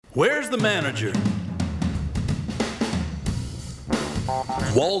Where's the manager?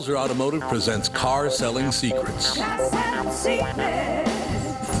 Walzer Automotive presents Car Selling Secrets. Car selling secrets.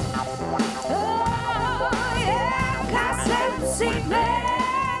 Oh, yeah, car selling secrets.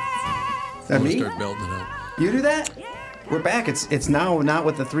 That me? Start belting it out. You do that? We're back. It's now not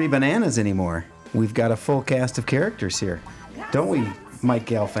with the three bananas anymore. We've got a full cast of characters here. Don't we, Mike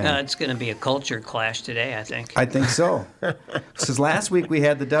Gelfand? It's going to be a culture clash today, I think. I think so. Because last week we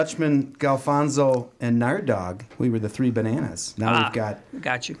had the Dutchman, Galfonzo, and Nardog. We were the three bananas. Now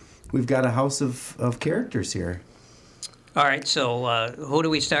Got you. we've got a house of characters here. All right, so who do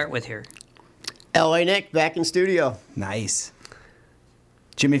we start with here? L.A. Nick back in studio. Nice.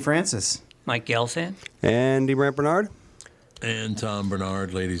 Jimmy Francis. Mike Gelfand? Andy Brant Bernard. And Tom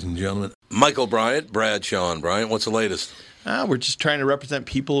Bernard, ladies and gentlemen. Michael Bryant, Brad Sean. Bryant, what's the latest? We're just trying to represent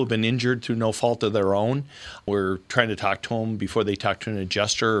people who've been injured through no fault of their own. We're trying to talk to them before they talk to an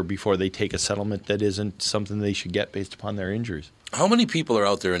adjuster or before they take a settlement that isn't something they should get based upon their injuries. How many people are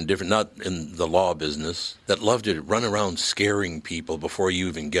out there in different, not in the law business, that love to run around scaring people before you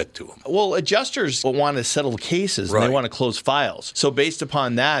even get to them? Well, adjusters want to settle cases and they want to close files. So based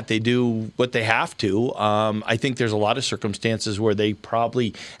upon that, they do what they have to. I think there's a lot of circumstances where they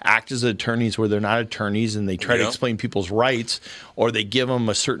probably act as attorneys where they're not attorneys and they try to explain people's rights or they give them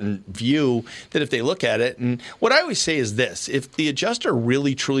a certain view that if they look at it. And what I always say is this, if the adjuster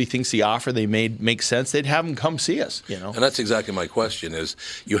really truly thinks the offer they made makes sense, they'd have them come see us. And that's exactly my question is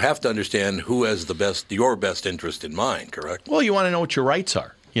you have to understand who has your best interest in mind, correct? Well, you want to know what your rights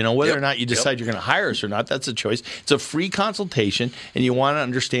are. Whether or not you decide you're going to hire us or not, that's a choice. It's a free consultation, and you want to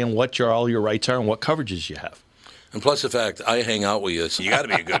understand what all your rights are and what coverages you have. And plus the fact I hang out with you, so you got to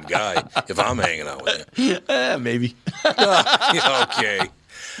be a good guy if I'm hanging out with you. Maybe. Okay.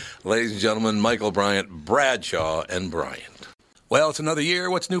 Ladies and gentlemen, Michael Bryant, Bradshaw, and Bryant. Well, it's another year.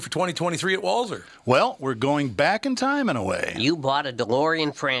 What's new for 2023 at Walzer? Well, we're going back in time in a way. You bought a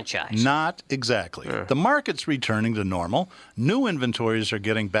DeLorean franchise. Not exactly. The market's returning to normal. New inventories are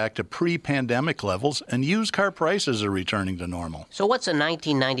getting back to pre-pandemic levels, and used car prices are returning to normal. So what's a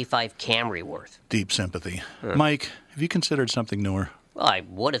 1995 Camry worth? Deep sympathy. Mike, have you considered something newer? Well, I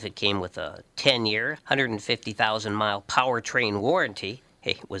would if it came with a 10-year, 150,000-mile powertrain warranty.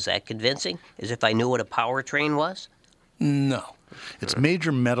 Hey, was that convincing? As if I knew what a powertrain was? No. It's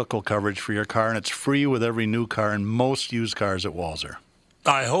major medical coverage for your car, and it's free with every new car and most used cars at Walzer.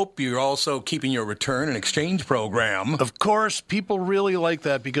 I hope you're also keeping your return and exchange program. Of course, people really like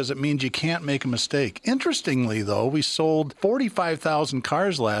that because it means you can't make a mistake. Interestingly, though, we sold 45,000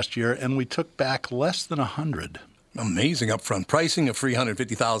 cars last year, and we took back less than 100. Amazing upfront pricing, a free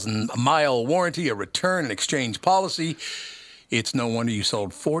 150,000-mile warranty, a return and exchange policy. It's no wonder you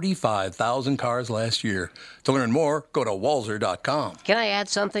sold 45,000 cars last year. To learn more, go to walzer.com. Can I add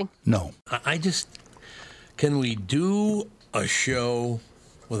something? No. Can we do a show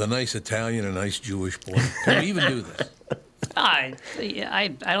with a nice Italian and a nice Jewish boy? Can we even do this? I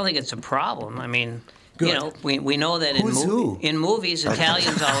don't think it's a problem. I mean, Good. we know that in movies,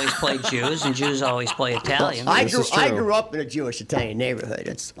 Italians always play Jews and Jews always play Italians. I grew up in a Jewish-Italian neighborhood.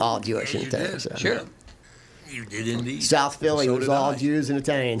 It's all Jewish and Italian. So. Sure. You did indeed. South Philly So was did all I. Jews and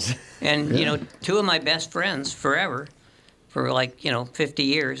Italians. And, two of my best friends forever, for 50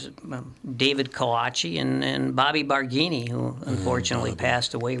 years, David Kalachi and Bobby Barghini, who unfortunately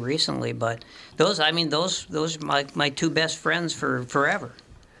passed away recently. But those are my two best friends for forever.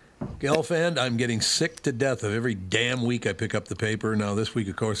 Gelfand, I'm getting sick to death of every damn week I pick up the paper. Now, this week,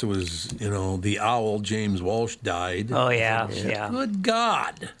 of course, it was, the owl, James Walsh, died. Oh, yeah. Good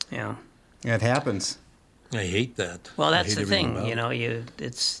God. Yeah. It happens. I hate that. Well, I that's hate the thing, everything about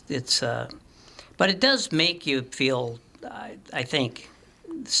it. but it does make you feel, I think,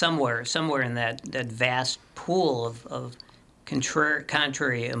 somewhere in that vast pool of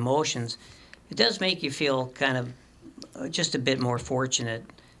contrary emotions, it does make you feel kind of just a bit more fortunate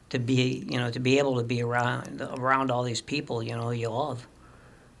to be able to be around all these people, you love.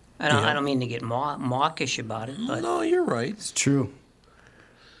 I don't mean to get mawkish about it, but No, you're right. It's true.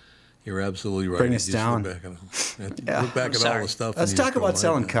 You're absolutely right. Bring You us just down. Look back at all the stuff. Let's and you talk just go, about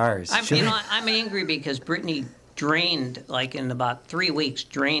selling "My cars. I'm angry because Brittany drained, in about 3 weeks,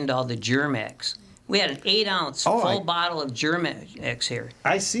 drained all the Germex. We had an 8-ounce full bottle of Germex here.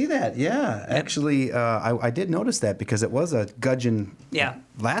 I see that, yeah. Actually, I did notice that because it was a gudgeon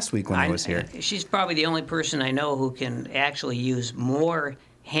last week when I was here. She's probably the only person I know who can actually use more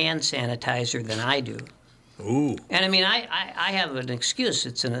hand sanitizer than I do. Ooh. And I have an excuse.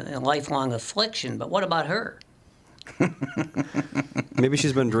 It's a lifelong affliction, but what about her? Maybe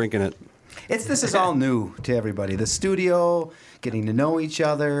she's been drinking it. This is all new to everybody. The studio, getting to know each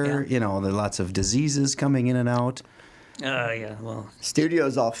other. Yeah. There are lots of diseases coming in and out. Yeah, well,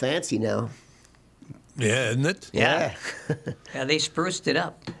 Studio's all fancy now. Yeah, isn't it? yeah, they spruced it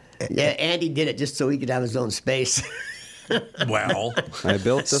up. Yeah, Andy did it just so he could have his own space. Well, I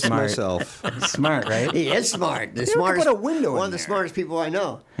built this Smart. myself. Smart, right? He is smart. The could smartest, put a window one in of the there. smartest people I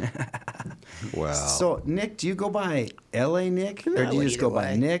know. Wow. So, Nick, do you go by L.A. Nick? Or do Well, you just either go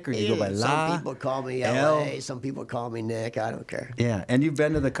by way. Nick? Or do you go by Yeah, La? Some people call me L? L.A., some people call me Nick. I don't care. Yeah. And you've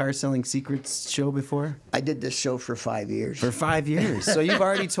been to the Car Selling Secrets show before? I did this show for 5 years. For 5 years. So you've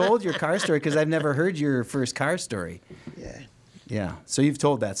already told your car story because I've never heard your first car story. Yeah, Yeah. So you've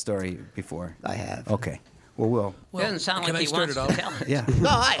told that story before. I have. Okay. Well, It doesn't sound can like I he start wants it to off? tell it. yeah. No,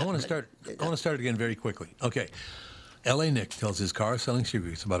 I want to start again very quickly. Okay. L.A. Nick tells his car selling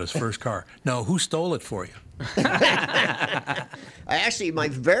secrets about his first car. Now, who stole it for you? My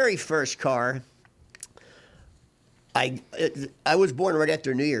very first car, I was born right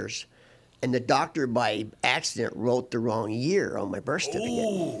after New Year's, and the doctor by accident wrote the wrong year on my birth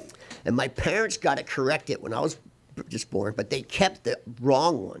certificate. And my parents got it corrected when I was just born, but they kept the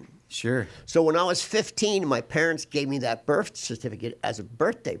wrong one. Sure. So when I was 15, my parents gave me that birth certificate as a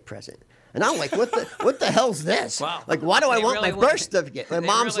birthday present. And I'm like, what the hell's this? Wow. Like, why do I They want really my went- birth certificate? My They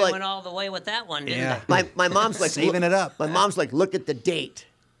mom's really like, went all the way with that one, didn't Yeah. they? my mom's like Saving it up. My mom's like, look at the date,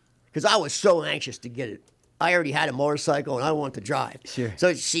 because I was so anxious to get it. I already had a motorcycle and I wanted to drive. Sure.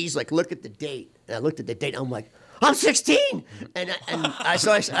 So she's like, look at the date, and I looked at the date. And I'm like, I'm 16,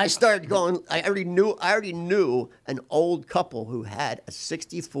 so I started going. I already knew an old couple who had a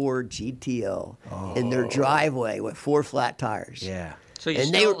 '64 GTO in their driveway with 4 flat tires. Yeah. So you And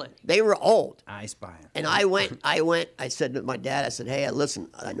stole it. they were old. I spy it. And I said to my dad, I said, hey, listen,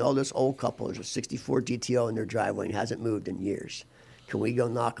 I know this old couple, there's a 64 GTO in their driveway and hasn't moved in years. Can we go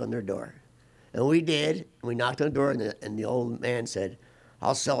knock on their door? And we did. And we knocked on the door, and the old man said,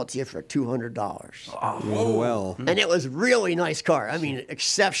 I'll sell it to you for $200. Oh, well. And it was really nice car. I mean,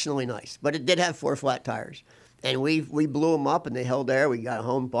 exceptionally nice. But it did have 4 flat tires. And we blew them up, and they held there. We got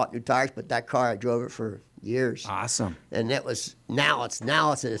home, bought new tires. But that car, I drove it for years. Awesome. And it was now it's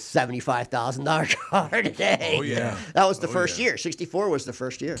a $75,000 car today. Oh, yeah. That was the Oh, first yeah. year. 64 was the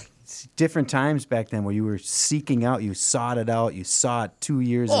first year. It's different times back then where you were seeking out, you sought it out, you saw it 2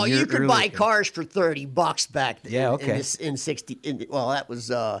 years Oh, a year you could earlier. buy cars for $30 back then. Yeah, okay. In 60.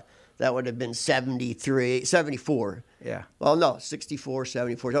 That would have been 74. Yeah. Well, no, 64,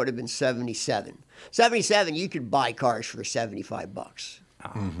 74. That would have been 77. 77, you could buy cars for $75.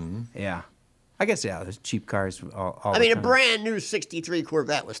 Yeah. I guess, yeah, there's cheap cars all I the mean, a time. brand new 63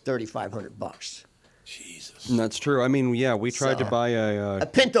 Corvette was $3,500. Jesus. And that's true. I mean, yeah, we tried to So- buy A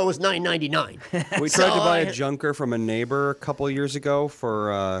Pinto was $999. we tried to buy a junker from a neighbor a couple of years ago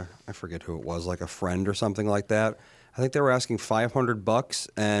for I forget who it was, like a friend or something like that. I think they were asking $500,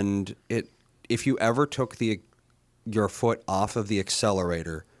 and if you ever took your foot off of the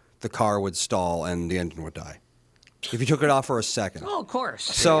accelerator, the car would stall and the engine would die. If you took it off for a second. Oh, of course.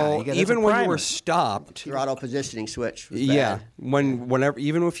 So you got- even that's a when you primer. were stopped, Throttle positioning switch was yeah, bad.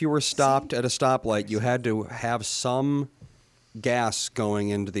 even if you were stopped at a stoplight, you had to have some gas going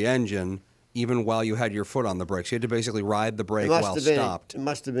into the engine, even while you had your foot on the brakes. You had to basically ride the brake while stopped. It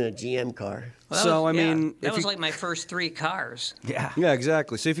must have been a GM car. Well, that So, was- I yeah, mean, that if was you- like my first 3 cars. Yeah. Yeah,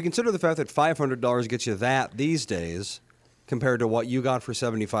 exactly. So if you consider the fact that $500 gets you that these days, compared to what you got for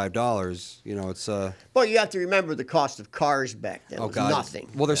 $75, it's Well, you have to remember the cost of cars back then. oh was god, nothing.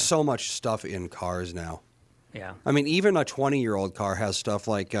 Well, there's so much stuff in cars now. Yeah. I mean, even a 20-year-old car has stuff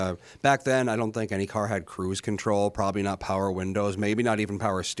like back then. I don't think any car had cruise control. Probably not power windows. Maybe not even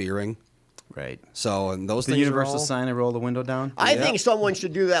power steering. Right. So and those The things universal are all, sign, I roll the window down. I think someone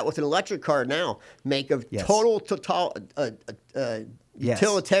should do that with an electric car now. Make a Yes. total Yes.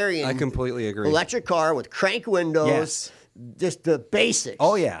 utilitarian I completely agree. electric car with crank windows. Yes. Just the basics.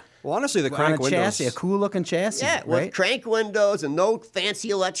 Oh, yeah. Well, honestly, the On crank a windows. chassis, a cool-looking chassis, Yeah, with right? crank windows and no fancy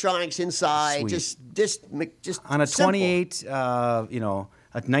electronics inside. Sweet. Just On a simple. 28, a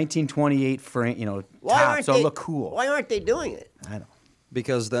 1928 frame, Why top, aren't so they, it look cool. Why aren't they doing it? I don't.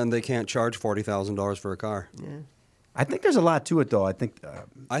 Because then they can't charge $40,000 for a car. I think there's a lot to it, though. I think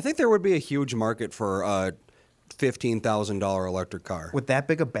I think there would be a huge market for a $15,000 electric car. with that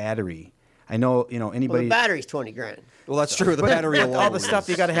big a battery, I know, Well, anybody. the battery's $20,000. Well, that's true. The But battery with alone. all the stuff, is-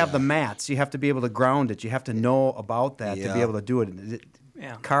 you got to have the mats. You have to be able to ground it. You have to know about that to Yeah. be able to do it.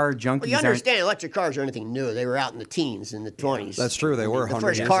 Yeah. car junkies Well, you aren't. understand, electric cars are anything new. They were out in the teens, in the 20s. That's true, they were The 100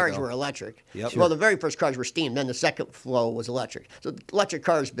 first years cars ago. were electric. Yep. Well, the very first cars were steam. Then the second flow was electric. So the electric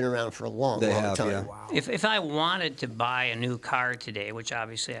cars have been around for a long, They long have, time. yeah. If I wanted to buy a new car today, which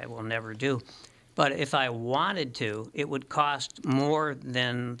obviously I will never do, but if I wanted to, it would cost more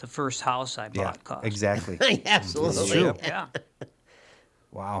than the first house I Yeah, bought cost. exactly. Absolutely. true. Yeah.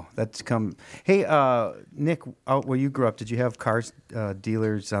 Wow, that's come. Hey, Nick, out where you grew up, did you have cars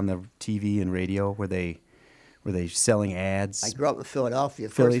dealers on the TV and radio? Were they selling ads? I grew up in Philadelphia.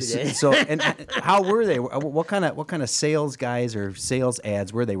 Of Philly. course we did. So, and how were they? What kind of sales guys or sales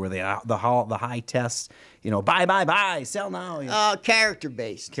ads were they? Were they the high tests? Buy, sell now. Character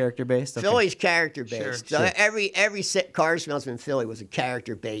based. Character based. Okay. Philly's character based. Sure. So every car salesman in Philly was a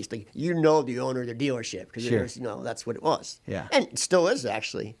character based. Like, the owner of the dealership because Sure. that's what it was. Yeah. And it still is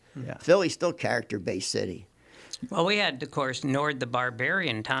actually. Yeah. Philly's still character based city. Well, we had, of course, Nord the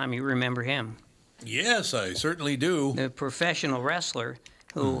Barbarian. Tom, you remember him? Yes, I certainly do. The professional wrestler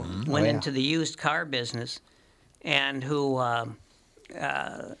who Oh, went into the used car business and who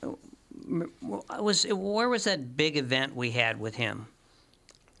where was that big event we had with him?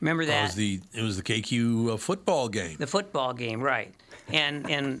 Remember It that? was the KQ football game. The football game, right?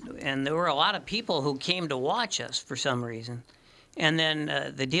 And there were a lot of people who came to watch us for some reason. And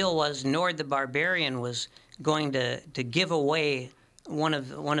then the deal was Nord the Barbarian was going to give away one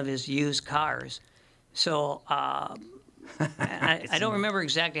of his used cars. So I don't remember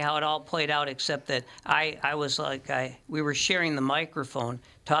exactly how it all played out, except that I was like we were sharing the microphone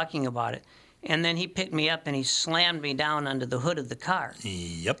talking about it. And then he picked me up and he slammed me down under the hood of the car.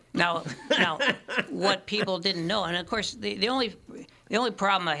 Yep. Now, what people didn't know, and of course, the only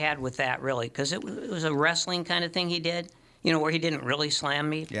problem I had with that really, because it was a wrestling kind of thing he did, where he didn't really slam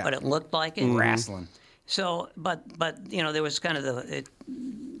me, Yeah. but it looked like it. Wrestling. So, but there was kind of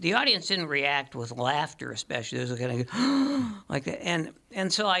the audience didn't react with laughter, especially. There was kind of like that,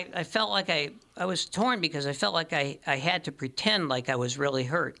 and so I felt like I was torn because I felt like I had to pretend like I was really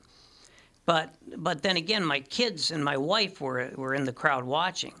hurt. But then again, my kids and my wife were in the crowd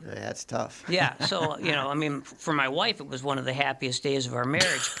watching. Yeah, that's tough. Yeah, so for my wife, it was one of the happiest days of our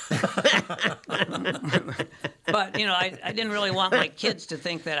marriage. But I didn't really want my kids to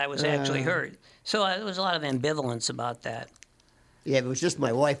think that I was actually hurt. So there was a lot of ambivalence about that. Yeah, if it was just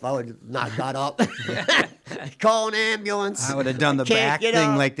my wife, I would have not got up. Call an ambulance. I would have done the Can't back get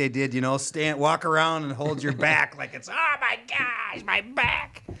thing up. like they did, walk around and hold your back like it's, oh my gosh, my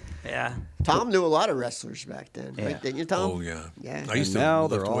back. Yeah. Tom knew a lot of wrestlers back then, Yeah. right? Didn't you, Tom? Oh yeah. Yeah. I used And to now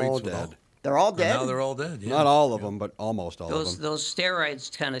lift they're all weights with dead. They're all And dead. now they're all dead. Yeah. Not all of them, but almost all of Those them. those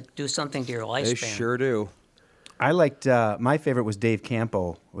steroids kind of do something to your lifespan. They sure do. I liked, my favorite was Dave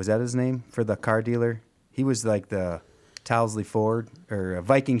Campo. Was that his name for the car dealer? He was like the Towsley Ford or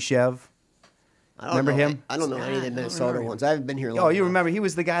Viking Chev. I don't Remember know. him? I don't know any of the don't Minnesota remember him. ones. I haven't been here long Oh, you enough. remember? He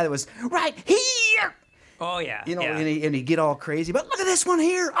was the guy that was right here. Oh yeah. Yeah. yeah. And he'd get all crazy. But look at this one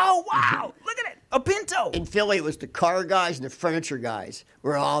here. Oh, wow. Look at it. A Pinto. In Philly, it was the car guys and the furniture guys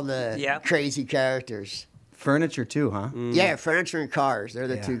were all the Yep. crazy characters. Furniture, too, huh? Yeah, furniture and cars. They're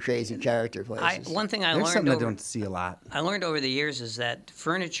the Yeah. two crazy character places. One thing I There's learned something I over, don't see a lot. I learned over the years is that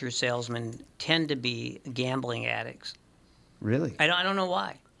furniture salesmen tend to be gambling addicts. Really? I don't know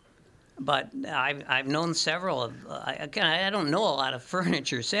why, but I've known several of. I don't know a lot of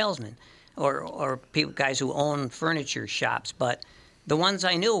furniture salesmen, or people guys who own furniture shops, but the ones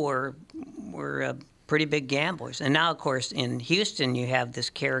I knew were pretty big gamblers. And now, of course, in Houston, you have this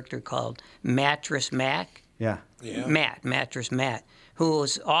character called Mattress Mac. Yeah. Yeah. Mattress Matt, who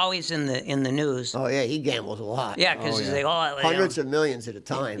was always in the news. Oh, yeah, he gambles a lot. Yeah, because he's like, Hundreds of millions at a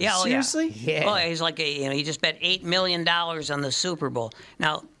time. Yeah, oh, Seriously? Yeah. Oh, he's like he just bet $8 million on the Super Bowl.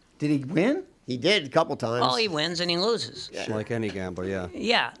 Now, Did he win? He did a couple times. oh, he wins and he loses. Like any gambler, yeah.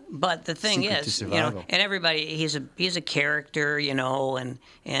 Yeah, but the thing Secret to is, survival. and everybody, he's a character,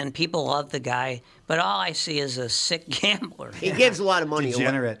 and people love the guy. But all I see is a sick gambler. He gives a lot of money away.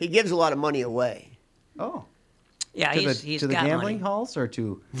 Degenerate. He gives a lot of money away. Oh. Yeah, To he's the got gambling money. halls or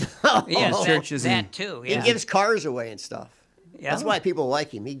to Yes, that, churches that and- too. He Yeah. gives cars away and stuff. Yeah. That's why people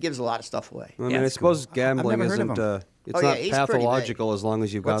like him. He gives a lot of stuff away. I mean, Yeah. I suppose gambling never heard of isn't. him. It's Oh, yeah, not he's pretty big. pathological as long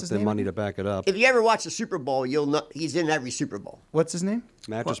as you've What's got his the name? money to back it up. If you ever watch the Super Bowl, you'll know he's in every Super Bowl. what's his name?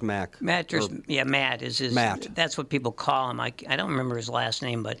 Mattress Mac. Mattress, Or- yeah, Matt is his. Matt. That's what people call him. I don't remember his last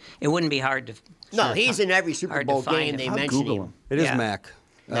name, but it wouldn't be hard to. No, he's in every Super Hard to Bowl find game him. they I'll mention Google him. him. It is Yeah. Mac.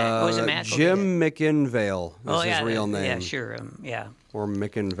 Mac. Oh, is it Mac? Jim McInvale is Oh yeah, his real name. Yeah, sure. Yeah, Or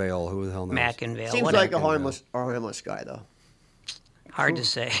McInvale. Who the hell knows? McInvale. Seems whatever. like a harmless guy, though. Hard to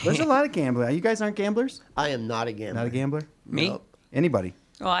say. There's a lot of gambling. You guys aren't gamblers? I am not a gambler. Not a gambler? Me? Nope. Anybody?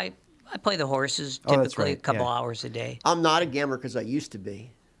 Oh, I play the horses Oh, that's typically right, a couple yeah. hours a day. I'm not a gambler because I used to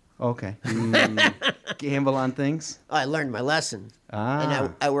be. Okay. Gamble on things? I learned my lesson, and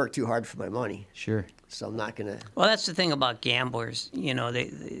Ah. I worked too hard for my money, Sure. so I'm not gonna. Well, that's the thing about gamblers.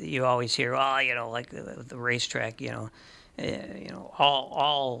 You always hear, like the racetrack,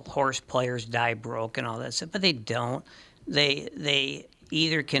 all horse players die broke and all that stuff, but they don't. They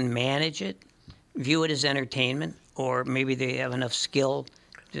either can manage it, view it as entertainment, or maybe they have enough skill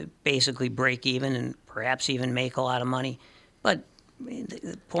to basically break even and perhaps even make a lot of money. But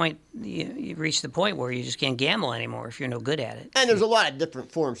the point, you reach the point where you just can't gamble anymore if you're no good at it. And there's a lot of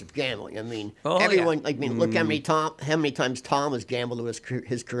different forms of gambling. I mean, Oh, yeah. everyone. Look how many times Tom has gambled in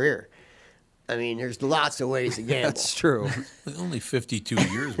his career. I mean, there's lots of ways to gamble. That's true. Only 52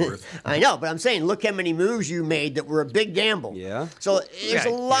 years worth. I know, but I'm saying, look how many moves you made that were a big gamble. Yeah. So there's a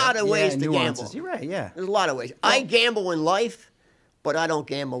lot of ways to nuances. gamble. You're right, yeah. There's a lot of ways. I gamble in life, but I don't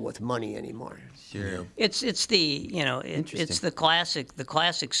gamble with money anymore. Sure. It's the it's Interesting. the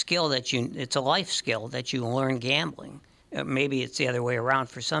classic skill it's a life skill that you learn gambling. Maybe it's the other way around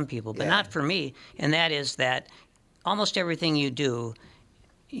for some people, but Yeah. not for me. And that is that almost everything you do,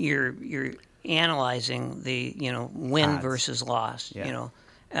 you're analyzing the win Odds. versus loss. Yeah.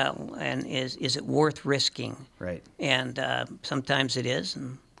 And is it worth risking? Right. And sometimes it is.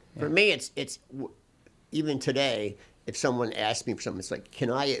 And For me, it's even today. If someone asks me for something, it's like, can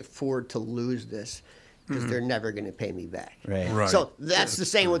I afford to lose this? Because they're never going to pay me back. Right. Right. So that's the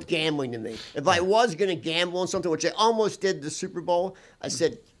same with gambling to me. If I was going to gamble on something, which I almost did the Super Bowl, I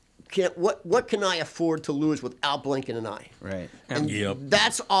said, what can I afford to lose without blinking an eye? Right. And Yep.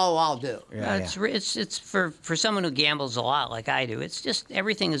 that's all I'll do. Yeah, it's for someone who gambles a lot like I do. It's just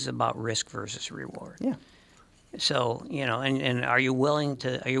everything is about risk versus reward. Yeah. So and are you willing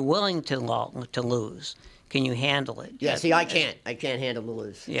to lose? Can you handle it? Yeah, see, I can't handle the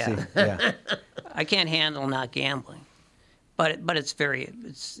lose. Yeah, See, yeah. I can't handle not gambling, but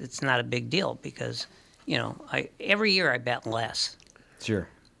it's not a big deal because every year I bet less. Sure.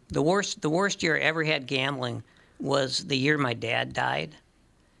 The worst year I ever had gambling was the year my dad died,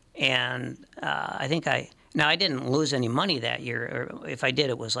 and I didn't lose any money that year, or if I did,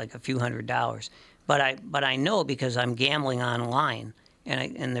 it was like a few $100s. But I know because I'm gambling online,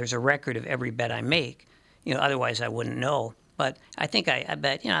 and there's a record of every bet I make. Otherwise I wouldn't know. But I think I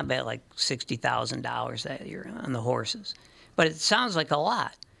bet like $60,000 that year on the horses. But it sounds like a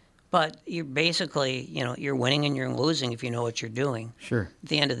lot. But you're basically, you're winning and you're losing if you know what you're doing. Sure. At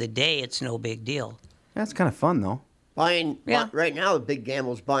the end of the day, it's no big deal. That's kind of fun, though. Yeah. Right now, the big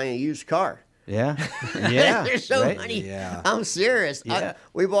gamble is buying a used car. Yeah. Yeah. There's so right? many. Yeah. I'm serious. Yeah.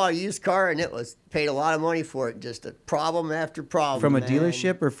 We bought a used car and it was paid a lot of money for it. Just a problem after problem. From a man.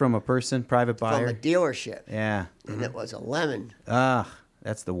 dealership or from a person, private From buyer? a dealership. Yeah. And it was a lemon.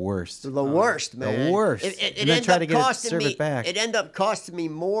 That's the worst. The worst, man. The worst. It And then ended try up to get it, costing serve me. it back. It ended up costing me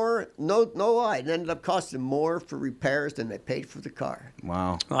more. No lie. It ended up costing more for repairs than they paid for the car.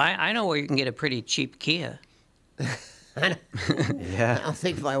 Wow. Well, I know where you can get a pretty cheap Kia. I Yeah. don't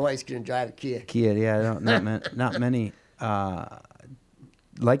think my wife's gonna drive a Kia. Kia, yeah, not many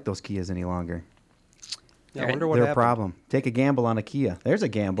like those Kias any longer. Yeah, I wonder what They're a happened. problem. Take a gamble on a Kia. There's a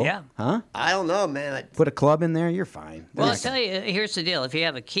gamble. Yeah. Huh? I don't know, man. Put a club in there, you're fine. Well, I'll There's- tell you, here's the deal. If you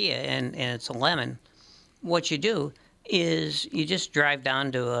have a Kia and it's a lemon, what you do is you just drive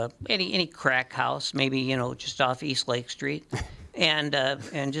down to any crack house, maybe, just off East Lake Street, and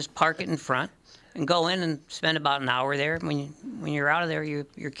just park it in front and go in and spend about an hour there. When you're out of there,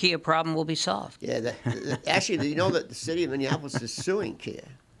 your Kia problem will be solved. Yeah. Actually, you know that the city of Minneapolis is suing Kia.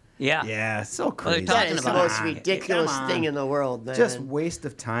 Yeah. Yeah, it's so they're crazy. talking That is the about most it. ridiculous Come on. thing in the world, man. Just waste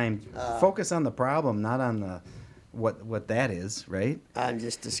of time. Focus on the problem, not on the what that is, right? I'm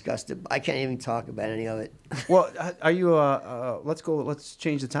just disgusted. I can't even talk about any of it. Well, are you? Let's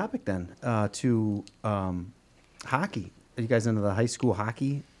change the topic then to hockey. Are you guys into the high school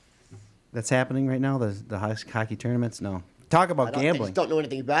hockey that's happening right now? The hockey tournaments? No. Talk about I gambling. just don't know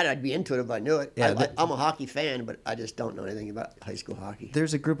anything about it. I'd be into it if I knew it. Yeah, I'm a hockey fan, but I just don't know anything about high school hockey.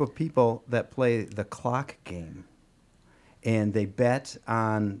 There's a group of people that play the clock game, and they bet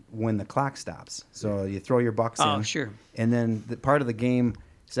on when the clock stops. So you throw your bucks in. Oh, sure. And then the part of the game.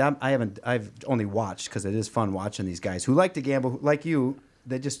 So I've only watched because it is fun watching these guys who like to gamble, like you.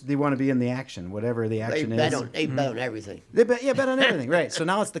 They want to be in the action, whatever the They action bet is. on everything. They bet on everything, right? So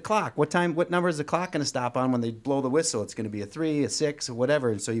now it's the clock. What number is the clock going to stop on when they blow the whistle? It's going to be a 3, a 6, or whatever.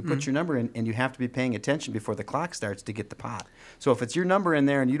 And so you put your number in, and you have to be paying attention before the clock starts to get the pot. So if it's your number in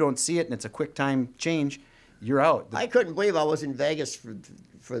there and you don't see it and it's a quick time change, you're out. I couldn't believe I was in Vegas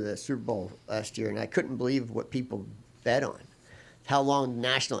for the Super Bowl last year, and I couldn't believe what people bet on. how long the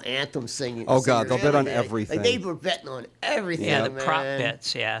national anthem singing. Oh, God, they'll bet on Like, everything. they were betting on everything. Yeah, the man. prop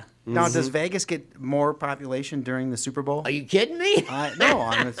bets. Yeah. Now, Mm-hmm. does Vegas get more population during the Super Bowl? Are you kidding me? No,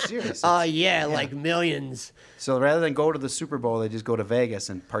 I'm serious. Oh yeah, like millions. So rather than go to the Super Bowl, they just go to Vegas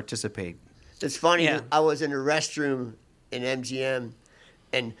and participate. It's funny. Yeah. I was in a restroom in MGM,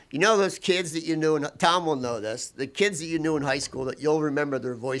 and you know those kids that you knew, and Tom will know this, the kids that you knew in high school that you'll remember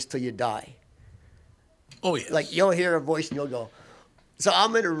their voice till you die. Oh, yes. Like you'll hear a voice and you'll go. So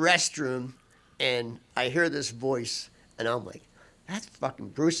I'm in a restroom, and I hear this voice, and I'm like, that's fucking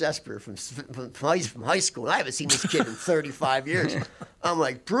Bruce Esper from high school. I haven't seen this kid in 35 years. I'm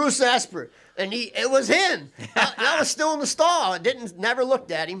like, Bruce Esper. And it was him. I was still in the stall. I never looked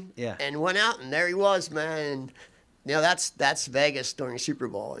at him. Yeah. And went out, and there he was, man. And, you know, that's Vegas during Super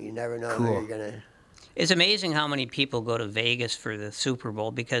Bowl. You never know who you're going to. It's amazing how many people go to Vegas for the Super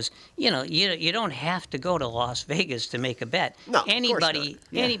Bowl because you don't have to go to Las Vegas to make a bet. No, of course anybody,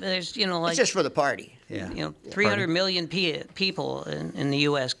 not. there's It's just for the party. Yeah. 300 million people in the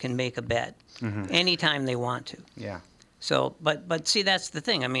U.S. can make a bet anytime they want to. Yeah. So, but see, that's the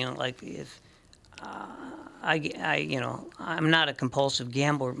thing. I mean, like if I'm not a compulsive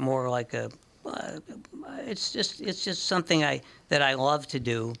gambler, more like a. It's just something that I love to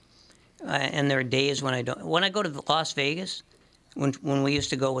do. And there are days when I don't. When I go to Las Vegas, when we used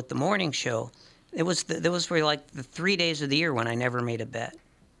to go with the morning show, there was for like the 3 days of the year when I never made a bet.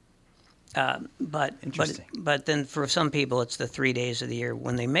 Interesting. But then for some people, it's the 3 days of the year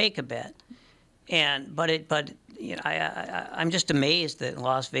when they make a bet. I'm just amazed that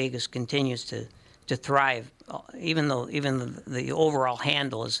Las Vegas continues to thrive, even the overall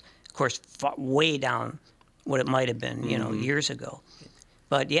handle is, of course, way down what it might have been, years ago.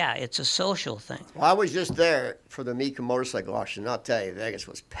 But yeah, it's a social thing. Well, I was just there for the Mika motorcycle auction. I'll tell you, Vegas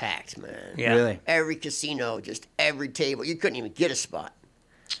was packed, man. Yeah. Really? Every casino, just every table. You couldn't even get a spot.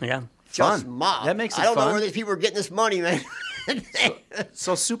 Yeah. Just Fun. mob. That makes it I don't know fun. where these people are getting this money, man.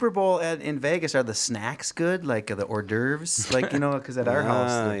 So Super Bowl in Vegas, are the snacks good? Like the hors d'oeuvres? Like, because at our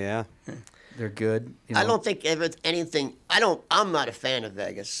house, yeah. they're good. I don't think anything. I'm not a fan of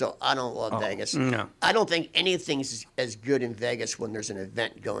Vegas, so I don't love Vegas. No. I don't think anything's as good in Vegas when there's an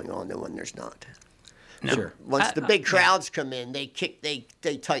event going on than when there's not. No. Sure. Once the big crowds come in, they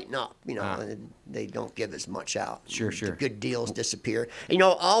tighten up, and they don't give as much out. Sure. The good deals disappear.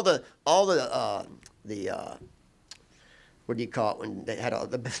 All the what do you call it when they had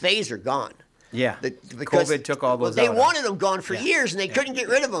the buffets are gone. Yeah. Because COVID took all those They out. wanted them gone for years, and they couldn't get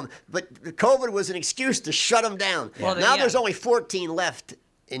rid of them. But the COVID was an excuse to shut them down. Well, now yeah. there's only 14 left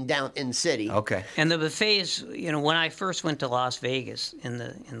in the city. Okay. And the buffets, when I first went to Las Vegas in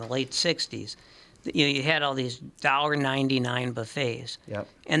the late '60s, you had all these $1.99 buffets. Yep.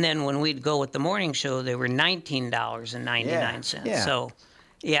 And then when we'd go with the morning show, they were $19.99. Yeah. So,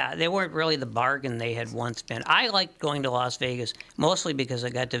 yeah, they weren't really the bargain they had once been. I liked going to Las Vegas mostly because I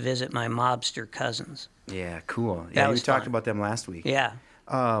got to visit my mobster cousins. Yeah, cool. That Yeah, we was talked fun. about them last week. Yeah.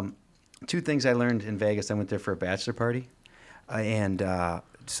 Two things I learned in Vegas. I went there for a bachelor party,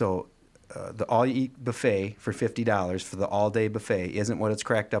 the all-you-eat buffet for $50 for the all-day buffet isn't what it's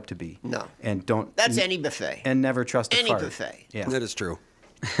cracked up to be. No. And don't. That's any buffet. And never trust a Any fart. buffet. Yeah. That is true.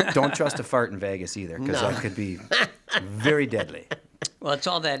 Don't trust a fart in Vegas either, because No. that could be very deadly. Well, it's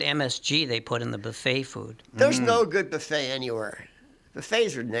all that MSG they put in the buffet food. There's no good buffet anywhere.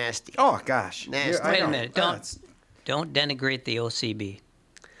 Buffets are nasty. Oh gosh. Nasty. I Wait a know. minute. That's- Don't denigrate the OCB.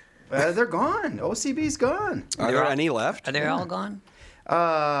 they're gone. OCB's gone. Are there any left? Are they all gone?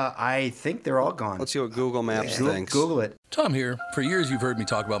 I think they're all gone. Let's see what Google Maps thinks. Google it. Tom here. For years, you've heard me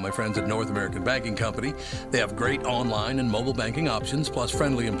talk about my friends at North American Banking Company. They have great online and mobile banking options, plus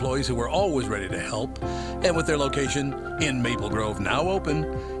friendly employees who are always ready to help. And with their location in Maple Grove now open,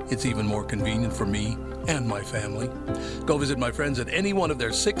 it's even more convenient for me and my family. Go visit my friends at any one of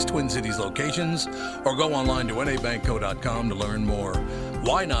their 6 Twin Cities locations or go online to nabankco.com to learn more.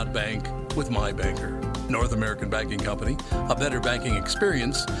 Why not bank with my banker? North American Banking Company, a better banking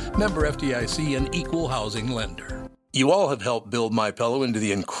experience, member FDIC, and equal housing lender. You all have helped build My Pillow into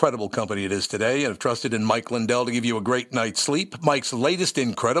the incredible company it is today and have trusted in Mike Lindell to give you a great night's sleep. Mike's latest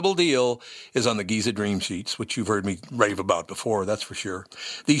incredible deal is on the Giza Dream Sheets, which you've heard me rave about before, that's for sure.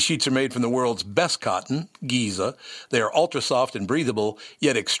 These sheets are made from the world's best cotton, Giza. They are ultra soft and breathable,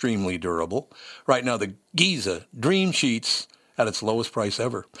 yet extremely durable. Right now, the Giza Dream Sheets at its lowest price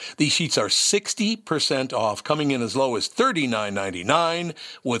ever. These sheets are 60% off, coming in as low as $39.99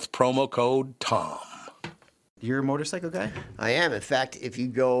 with promo code TOM. You're a motorcycle guy? I am. In fact, if you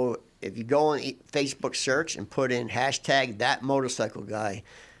go on Facebook search and put in hashtag that motorcycle guy,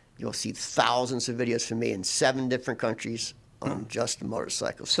 you'll see thousands of videos from me in 7 different countries just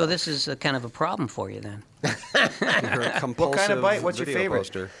motorcycles. So this is a kind of a problem for you then. You're a compulsive bike? What's your video favorite?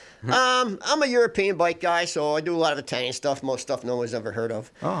 poster. I'm a European bike guy, so I do a lot of Italian stuff, most stuff no one's ever heard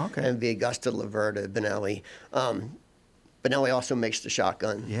of. Oh, okay. And the Augusta, Laverda, Benelli. Benelli also makes the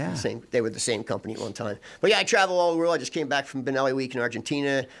shotgun. Yeah. They were the same company at one time. But yeah, I travel all over the world. I just came back from Benelli Week in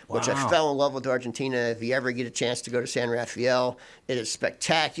Argentina, which I Wow. fell in love with Argentina. If you ever get a chance to go to San Rafael, it is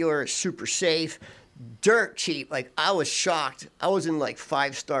spectacular. It's super safe, dirt cheap. Like, I was shocked. I was in like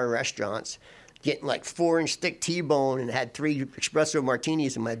 5-star restaurants getting like 4-inch thick T-bone and had 3 espresso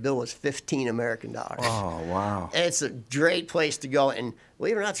martinis, and my bill was $15 American dollars. Oh, wow. And it's a great place to go. And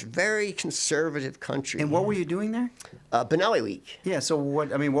believe it or not, it's a very conservative country. And what were you doing there? Benelli Week. Yeah, so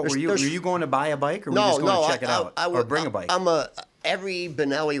what, I mean, what were you? Were there's- you going to buy a bike or were you just going to check it out? Or bring a bike? Every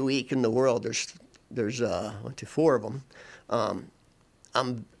Benelli Week in the world, there's 4 of them.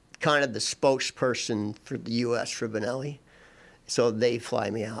 I'm kind of the spokesperson for the U.S. for Benelli. So they fly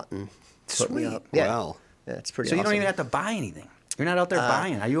me out and put me Sweet. up. Yeah. Wow. Yeah, it's pretty So you don't awesome. even have to buy anything. You're not out there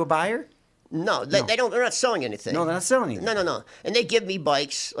buying. Are you a buyer? No, they don't. They're not selling anything. No, they're not selling anything. No. And they give me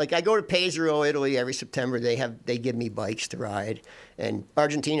bikes. Like, I go to Pesaro, Italy every September. They give me bikes to ride. And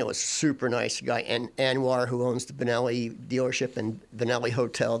Argentina was super nice. A guy, Anwar, who owns the Benelli dealership and Benelli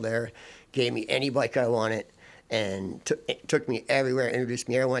Hotel there, gave me any bike I wanted. And took me everywhere, introduced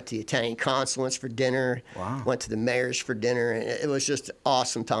me. I went to the Italian consulates for dinner. Wow. Went to the mayors for dinner. And it was just an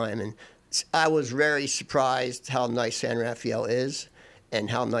awesome time. And I was very surprised how nice San Rafael is and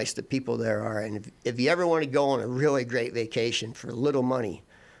how nice the people there are. And if you ever want to go on a really great vacation for little money,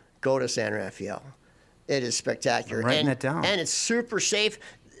 go to San Rafael. It is spectacular. I'm writing that down. And it's super safe.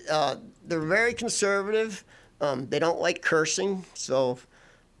 They're very conservative. They don't like cursing. So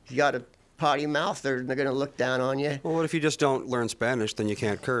if you got a potty mouth, they're going to look down on you. Well, what if you just don't learn Spanish? Then you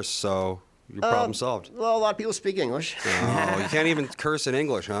can't curse, so your problem solved. Well, a lot of people speak English. Oh, you can't even curse in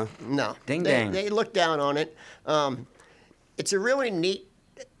English, huh? No. Ding they, dang. They look down on it. It's a really neat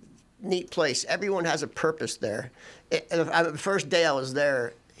place. Everyone has a purpose there. The first day I was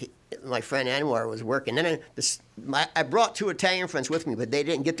there, my friend Anwar was working. Then I brought 2 Italian friends with me, but they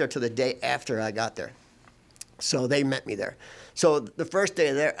didn't get there till the day after I got there. So they met me there. So the first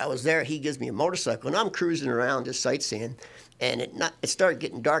day there, I was there. He gives me a motorcycle, and I'm cruising around just sightseeing. And it started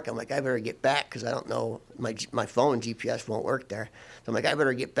getting dark. I'm like, I better get back because I don't know, my phone GPS won't work there. So I'm like, I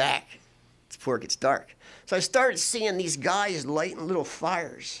better get back before it gets dark. So I started seeing these guys lighting little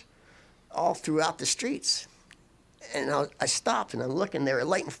fires all throughout the streets. And I stopped and I'm looking, they were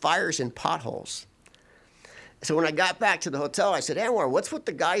lighting fires in potholes. So when I got back to the hotel, I said, Anwar, what's with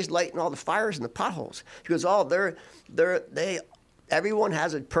the guys lighting all the fires in the potholes? He goes, everyone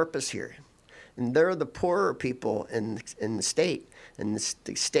has a purpose here. And they're the poorer people in the state. And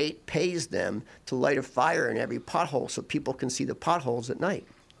the state pays them to light a fire in every pothole so people can see the potholes at night.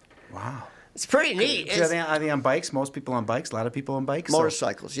 Wow. It's pretty neat. So are they on bikes? Most people on bikes? A lot of people on bikes?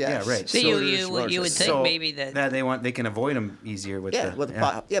 Motorcycles, yes. Yeah, right. So you would think So maybe that they can avoid them easier with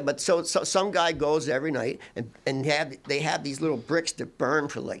but some guy goes every night and they have these little bricks that burn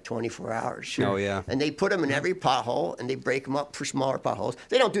for like 24 hours. Sure. Oh, yeah. And they put them in every pothole and they break them up for smaller potholes.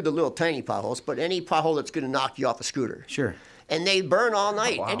 They don't do the little tiny potholes, but any pothole that's going to knock you off a scooter. Sure. And they burn all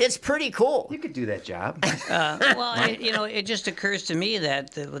night, wow. and it's pretty cool. You could do that job. it just occurs to me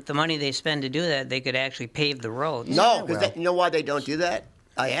that with the money they spend to do that, they could actually pave the roads. No, because you know why they don't do that?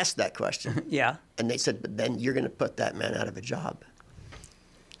 I asked that question. Yeah. And they said, but then you're going to put that man out of a job.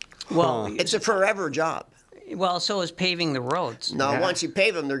 Well, It's a forever job. well, so is paving the roads. No, Yeah. once you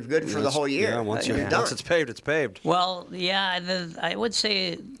pave them, they're good for the whole year. Yeah, once You're done. it's paved, it's paved. Well, yeah, I would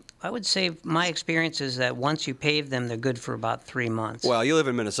say my experience is that once you pave them, they're good for about 3 months. Well, you live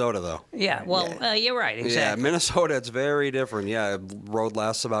in Minnesota, though. Yeah, well, you're right, Yeah, exactly. Minnesota, it's very different. Yeah, road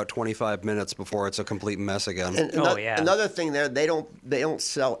lasts about 25 minutes before it's a complete mess again. And Oh, yeah. Another thing there, they don't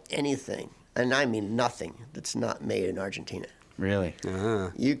sell anything, and I mean nothing, that's not made in Argentina. Really?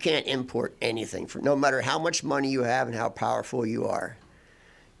 You can't import anything, no matter how much money you have and how powerful you are.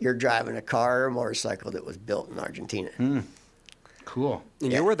 You're driving a car or a motorcycle that was built in Argentina. Cool.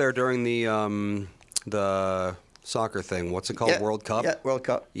 And you were there during the soccer thing. What's it called? Yeah, World Cup? Yeah, World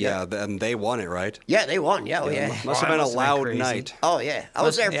Cup. Yeah, and they won it, right? Yeah, they won. Yeah, Must have that been a must have been loud crazy. night. Oh yeah, I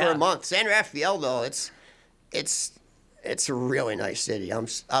was there for Yeah. a month. San Rafael, though, it's a really nice city.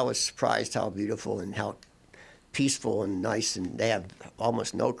 I was surprised how beautiful and how peaceful and nice, and they have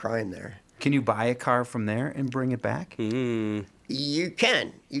almost no crime there. Can you buy a car from there and bring it back? You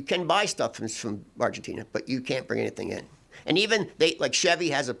can buy stuff from Argentina, but you can't bring anything in. And even like Chevy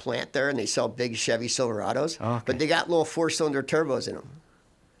has a plant there, and they sell big Chevy Silverados, Oh, okay. but they got little 4-cylinder turbos in them.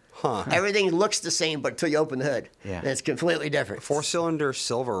 Huh. Everything looks the same, but until you open the hood, Yeah. and it's completely different. 4-cylinder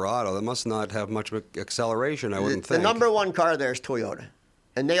Silverado. That must not have much acceleration, I wouldn't The think. number one car there is Toyota,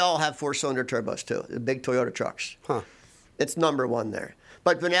 and they all have 4-cylinder turbos too. The big Toyota trucks. Huh. It's number one there.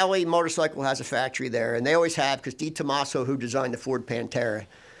 But Benelli Motorcycle has a factory there, and they always have, because Di Tommaso, who designed the Ford Pantera,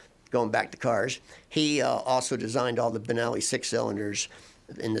 going back to cars, he also designed all the Benelli 6-cylinders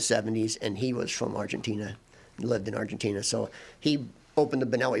in the 70s, and he was from Argentina, lived in Argentina. So he opened the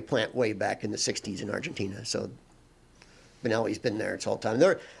Benelli plant way back in the 60s in Argentina. So Benelli's been there its whole time.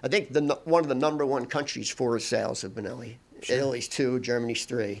 They're, I think, one of the number one countries for sales of Benelli. Sure. Italy's 2, Germany's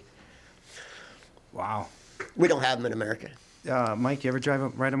 3. Wow. We don't have them in America. Mike, you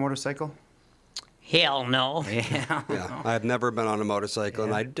ever ride a motorcycle? Hell no. Yeah. Yeah, I've never been on a motorcycle,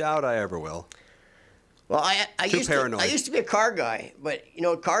 and I doubt I ever will. Well, I Too used paranoid. I used to be a car guy, but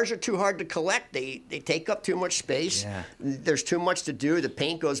cars are too hard to collect. They take up too much space. Yeah. There's too much to do. The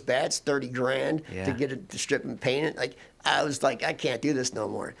paint goes bad. It's $30,000 Yeah. to get it to strip and paint it. Like I was like, I can't do this no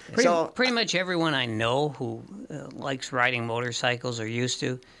more. Pretty much everyone I know who likes riding motorcycles or used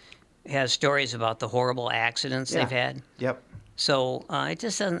to has stories about the horrible accidents they've had. Yep. So it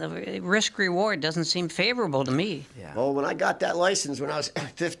just doesn't, risk reward doesn't seem favorable to me. Yeah. Well, when I got that license when I was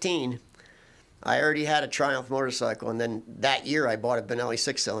 15, I already had a Triumph motorcycle, and then that year I bought a Benelli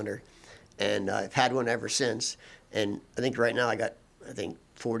 6-cylinder, and I've had one ever since. And I think right now I got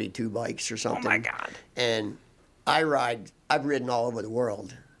 42 bikes or something. Oh my God. And I've ridden all over the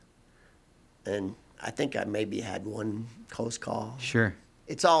world, and I think I maybe had one close call. Sure.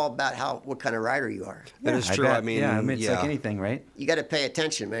 It's all about what kind of rider you are. That is true. bet. I mean, it's like anything, right? You got to pay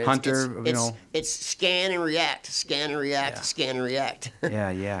attention, man. Hunter, it's scan and react, scan and react, scan and react.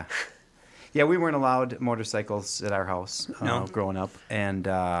 Yeah. Yeah, we weren't allowed motorcycles at our house growing up, and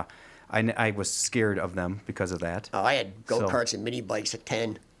I was scared of them because of that. Oh, I had go-karts and mini bikes at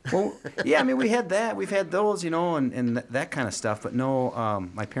 10. Well, yeah, I mean, we had that. We've had those, and that kind of stuff, but no,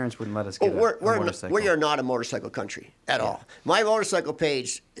 my parents wouldn't let us get a motorcycle. We are not a motorcycle country at all. My motorcycle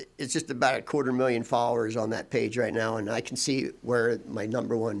page is just about 250,000 followers on that page right now, and I can see where my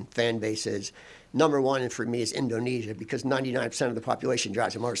number one fan base is. Number one for me is Indonesia, because 99% of the population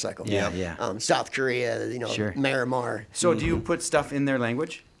drives a motorcycle. Yeah. South Korea, Sure. Myanmar. So do you put stuff in their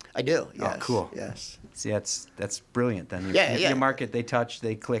language? I do. Yes. Oh, cool. Yes. See, that's brilliant. Then Yeah. you mark it, they touch,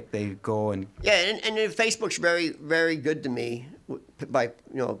 they click, they go, and Yeah, and Facebook's very, very good to me by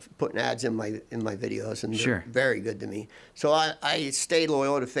putting ads in my videos, and Sure. they're very good to me. So I stay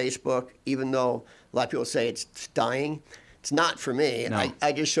loyal to Facebook, even though a lot of people say it's dying. It's not for me. No.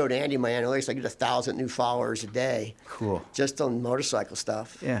 I just showed Andy my analytics. I get 1,000 new followers a day. Cool. Just on motorcycle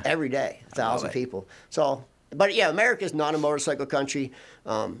stuff. Yeah. Every day, 1,000 it. people. So, but yeah, America's not a motorcycle country.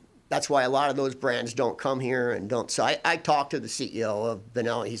 That's why a lot of those brands don't come here and don't. So I talked to the CEO of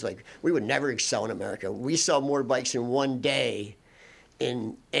Benelli. He's like, we would never excel in America. We sell more bikes in one day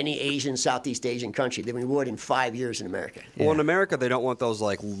in any Asian, Southeast Asian country than we would in 5 years in America. Well, in America, they don't want those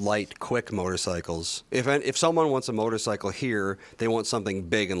like light, quick motorcycles. If someone wants a motorcycle here, they want something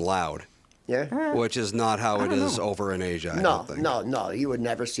big and loud, Yeah? which is not how it is over in Asia. I don't think. No. You would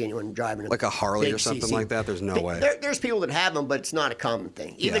never see anyone driving Like a Harley big or something CC. like that? There's no way. There's people that have them, but it's not a common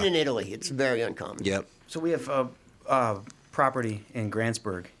thing. Even Yeah. in Italy, it's very uncommon. Yep. So we have property in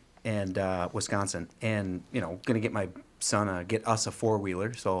Grantsburg and Wisconsin, and going to get my son get us a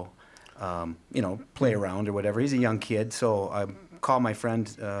 4-wheeler, so play around or whatever. He's a young kid, so I called my friend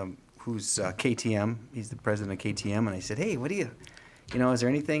who's KTM. He's the president of KTM, and I said, hey, what do you, is there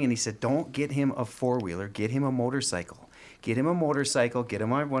anything? And he said, don't get him a 4-wheeler, get him a motorcycle. Get him a motorcycle, get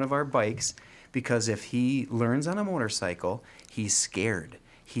him on one of our bikes, because if he learns on a motorcycle, he's scared.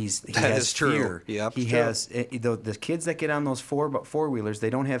 He That has is true. fear. Yep, He true. has the kids that get on those four-wheelers. They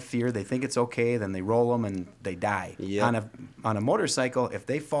don't have fear. They think it's okay. Then they roll them and they die. Yep. On a motorcycle, if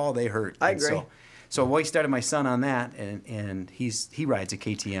they fall, they hurt. I And agree. So we started my son on that, and he rides a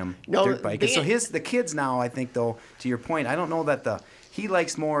KTM No, dirt bike. And so being- the kids now, I think, though, to your point, I don't know that he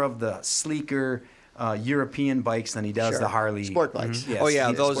likes more of the sleeker European bikes than he does Sure. the Harley Sport bikes. Yes, Oh yeah,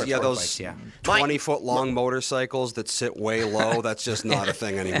 he- those sport bikes, yeah. 20-foot long motorcycles that sit way low. That's just not a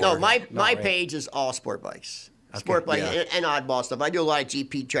thing anymore. No, my right. page is all sport bikes. Sport bikes yeah. and oddball stuff. I do a lot of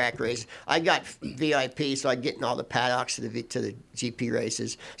GP track races. I got VIP, so I get in all the paddocks to the GP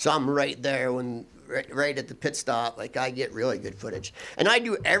races. So I'm right there right at the pit stop. Like I get really good footage, and I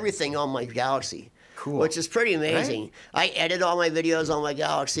do everything on my Galaxy. Cool. Which is pretty amazing. Right? I edit all my videos on my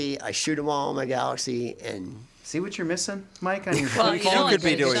Galaxy. I shoot them all on my Galaxy, and See what you're missing, Mike, on your Well, phone? could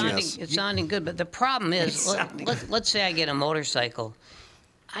be it's doing sounding, this. It's sounding good, but the problem is, let's say I get a motorcycle.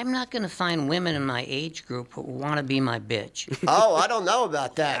 I'm not going to find women in my age group who want to be my bitch. Oh, I don't know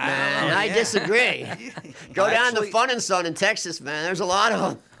about that, man. I disagree. Go down to Fun and Sun in Texas, man. There's a lot of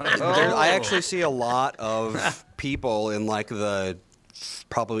them. I actually see a lot of people in like the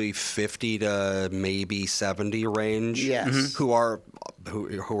probably 50 to maybe 70 range Yes. who are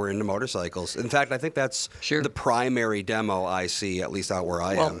into motorcycles. In fact, I think that's Sure. the primary demo I see, at least out where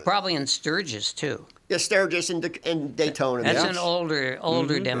I Well, am. probably in Sturgis too. Yeah, Sturgis and Daytona. That's man. an older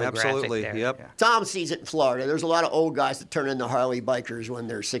demographic Absolutely. there. Yep. Tom sees it in Florida. There's a lot of old guys that turn into Harley bikers when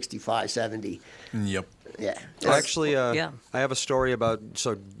they're 65, 70. Yep. Yeah. Actually, Yeah. I have a story about.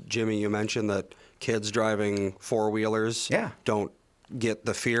 So, Jimmy, you mentioned that kids driving four-wheelers don't get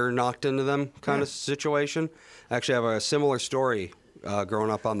the fear knocked into them kind of situation. Actually, I have a similar story. Growing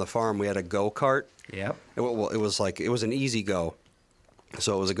up on the farm, we had a go-kart. Yep. It was an easy go.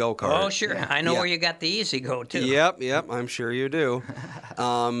 So it was a go-kart. Oh, sure. I know where you got the easy go too. Yep, I'm sure you do.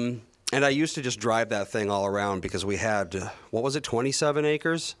 And I used to just drive that thing all around because we had, 27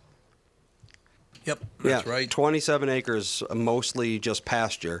 acres? Yep. That's right. 27 acres, mostly just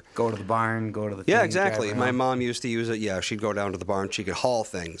pasture. Go to the barn, go to the Yeah, thing, exactly. drive My around. mom used to use it. Yeah, she'd go down to the barn. She could haul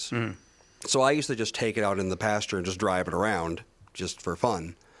things. So I used to just take it out in the pasture and just drive it around just for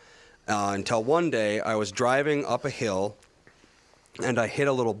fun. Until one day I was driving up a hill and I hit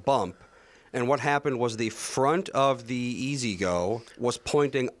a little bump. And what happened was the front of the E-Z-Go was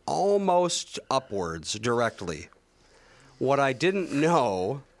pointing almost upwards directly. What I didn't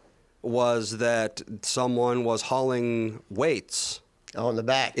know was that someone was hauling weights Oh, in the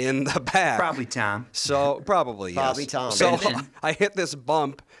back. in the back. Probably Tom. So probably yes. Probably Tom. So Benjamin. I hit this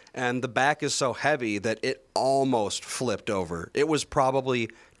bump, and the back is so heavy that it almost flipped over. It was probably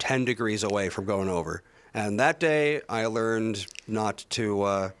 10 degrees away from going over. And that day, I learned not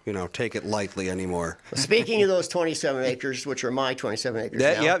to, take it lightly anymore. Speaking of those 27 acres, which are my 27 acres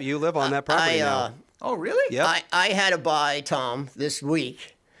now. Yep, you live on that property now. Oh, really? Yep. I had to buy, Tom, this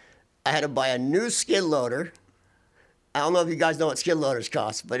week, I had to buy a new skid loader. I don't know if you guys know what skid loaders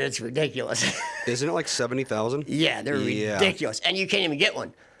cost, but it's ridiculous. Isn't it like 70,000? Yeah, they're Yeah. ridiculous. And you can't even get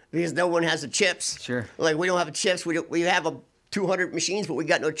one because no one has the chips. Sure. Like, we don't have the chips. We have 200 machines, but we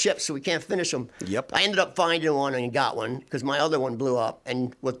got no chips, so we can't finish them. Yep. I ended up finding one and got one because my other one blew up.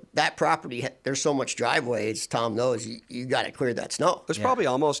 And with that property, there's so much driveway, as Tom knows, you got to clear that snow. There's probably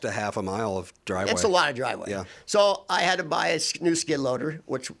almost a half a mile of driveway. It's a lot of driveway. Yeah. So I had to buy a new skid loader,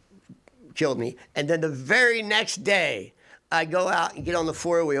 which killed me. And then the very next day, I go out and get on the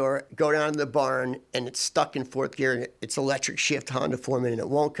four-wheeler, go down to the barn, and it's stuck in fourth gear. And it's electric shift Honda Foreman, and it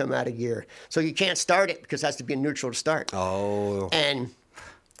won't come out of gear. So you can't start it because it has to be in neutral to start. Oh. And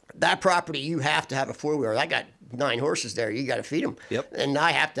that property, you have to have a four-wheeler. I got 9 horses there. You got to feed them. Yep. And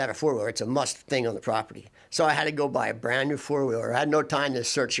I have to have a four-wheeler. It's a must thing on the property. So I had to go buy a brand new four-wheeler. I had no time to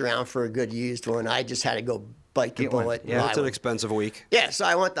search around for a good used one. I just had to go bite the Get one. bullet. and Yeah, buy It's an one. expensive week. Yeah, so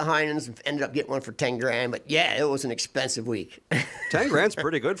I went to Heinen's and ended up getting one for 10 grand. But yeah, it was an expensive week. 10 grand's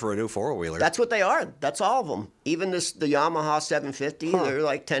pretty good for a new four-wheeler. That's what they are. That's all of them. Even the Yamaha 750, they're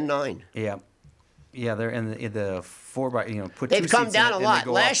like 10.9. Yeah. Yeah, they're in the 4x, put They've two come seats in down it a and they lot.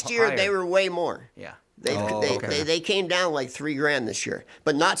 go Last up year, higher. they were way more. Yeah. They came down like 3 grand this year,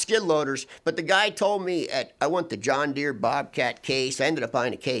 but not skid loaders. But the guy told me I went to John Deere Bobcat Case. I ended up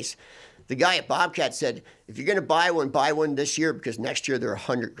buying a Case. The guy at Bobcat said, if you're going to buy one this year because next year they're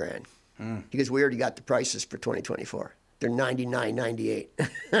 100 grand. Because we already got the prices for 2024. They're 99, 98.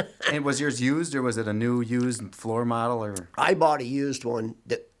 And was yours used or was it a new used floor model or? I bought a used one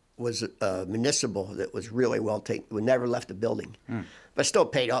that was municipal that was really well taken. We never left the building, but still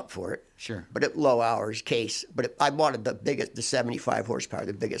paid up for it. Sure. But at low hours Case. But I bought it the 75 horsepower,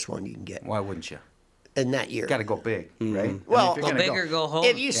 the biggest one you can get Why wouldn't you? in that year. Got to go big, right? Well, if you're Go gonna big or go home.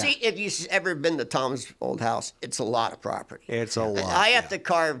 If you've ever been to Tom's old house, it's a lot of property. It's a lot. I have to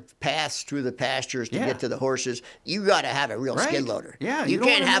carve paths through the pastures to Yeah. get to the horses. You got to have a real Right. skid loader. Yeah, you you don't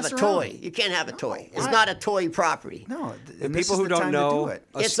can't wanna have a mess toy. around. You can't have a toy. It's Why? not a toy property. No, And people who don't know, it.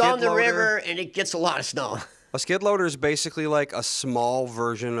 a It's skid on the loader- river and it gets a lot of snow. A skid loader is basically like a small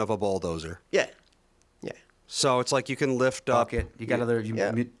version of a bulldozer. Yeah, yeah, So it's like you can lift up. Bucket. You got other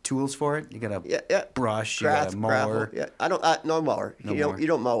Yeah. tools for it. You got a yeah. brush. You got a mower. gravel. Yeah, I don't. No mower. No you mower. don't. You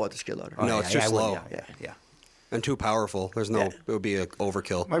don't mow with a skid loader. Oh, No, it's too I would, slow. Yeah. And too powerful. There's no. Yeah. It would be a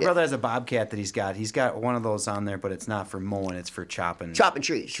overkill. My brother has a Bobcat that he's got. He's got one of those on there, but it's not for mowing. It's for chopping. Chopping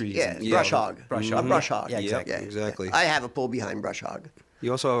trees. Trees Yeah, and- brush hog. Brush A hog. brush hog. Yeah, exactly. exactly. I have a pull behind brush hog.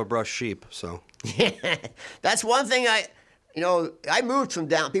 You also have a brush sheep, so. That's one thing I moved from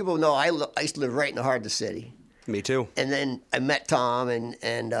down. People know I used to live right in the heart of the city. Me too. And then I met Tom and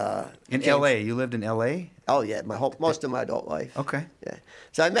In became- L.A., you lived in L.A.? Oh yeah, most of my adult life. Okay. Yeah.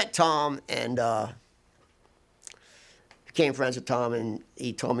 So I met Tom and became friends with Tom, and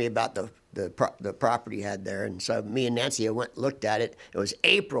he told me about the property he had there. And so me and Nancy went and looked at it. It was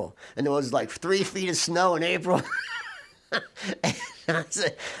April, and there was like 3 feet of snow in April. And I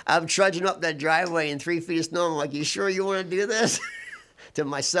said, I'm trudging up that driveway in 3 feet of snow. I'm like, you sure you want to do this? To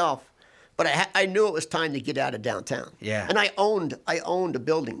myself. But I knew it was time to get out of downtown. Yeah. And I owned a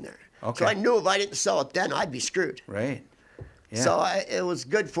building there. Okay. So I knew if I didn't sell it then, I'd be screwed. Right. Yeah. So it was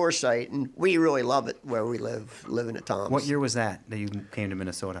good foresight, and we really love it where we live, living at Tom's. What year was that you came to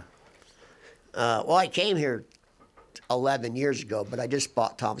Minnesota? Well, I came here 11 years ago, but I just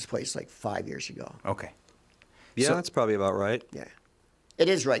bought Tom's place like 5 years ago. Okay. Yeah, So- that's probably about right. Yeah, it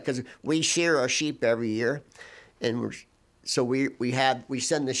is right because we shear our sheep every year, and we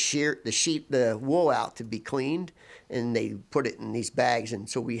send the wool out to be cleaned, and they put it in these bags, and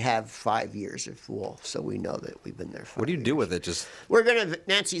so we have 5 years of wool, so we know that we've been there. What do you do with it? Just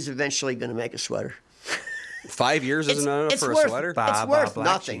Nancy's eventually gonna make a sweater. 5 years isn't enough for a sweater? It's worth Black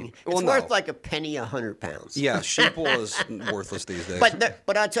nothing. sheep. It's Well, worth no. like a penny 100 pounds. Yeah, sheep wool is worthless these days.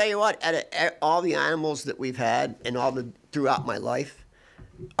 But I'll tell you what, all the animals that we've had and throughout my life,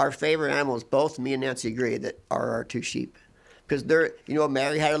 our favorite animals, both me and Nancy agree, that are our 2 sheep. Because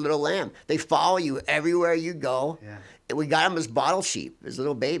Mary had a little lamb. They follow you everywhere you go. Yeah. And we got them as bottle sheep, as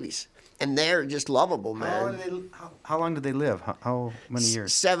little babies. And they're just lovable, man. How long did they live? How many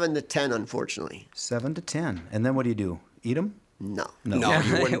years? 7 to 10, unfortunately. 7 to 10. And then what do? Eat them? No. no,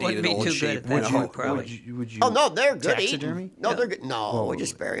 you it wouldn't eat wouldn't an be old too sheep. good at that point, probably. Would you Oh, no, they're good eating. taxidermy? No, they're good. No, we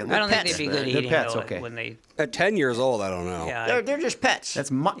just bury them. I don't think pets, they'd be man. good They're eating pets, though, okay. when they. At 10 years old, I don't know. Yeah. They're just pets. That's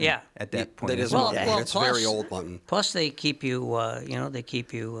mutton. Yeah. At that point. That is isn't it? Well, mutton. well, It's plus- very old mutton. Plus, they keep you, they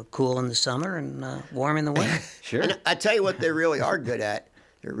keep you cool in the summer and warm in the winter. Sure. And I tell you what they really are good at.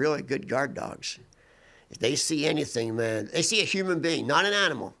 They're really good guard dogs. If they see anything, man, they see a human being, not an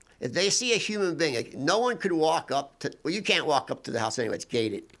animal. If they see a human being, like, no one could walk up to, well, you can't walk up to the house anyway, it's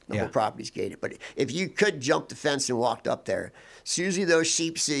gated. The Yeah. whole property's gated. But if you could jump the fence and walked up there, Susie, those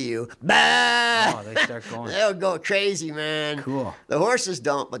sheep see you, bah! Oh, they start going. They'll go crazy, man. Cool. The horses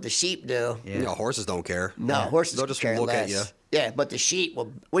don't, but the sheep do. Yeah. You know, horses don't care. No, horses They'll just care look at less. you. Yeah, but the sheep,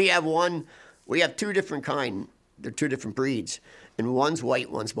 well, we have 2 different kind. They're 2 different breeds, and one's white,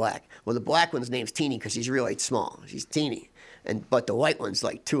 one's black. Well, the black one's name's Teeny because she's really small. She's teeny, but the white one's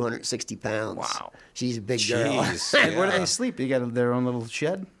like 260 pounds. Wow. She's a big girl. Jeez. And where do Yeah. they sleep? They got their own little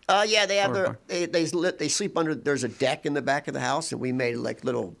shed? Yeah, they have Or- they sleep under. There's a deck in the back of the house, and we made like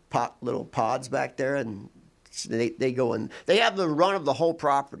little pods back there, and they go in. They have the run of the whole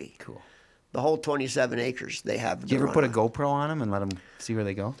property. Cool. The whole 27 acres. They have. Do you the ever put a run. GoPro on them and let them see where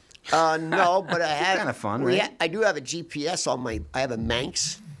they go? No, but I have. Kinda fun, right? I do have a GPS on my. I have a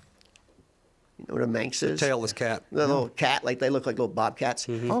Manx. You know what a Manx is? Tailless cat. The little cat, like they look like little bobcats.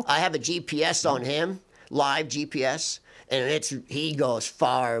 Oh. I have a GPS on him, live GPS, and he goes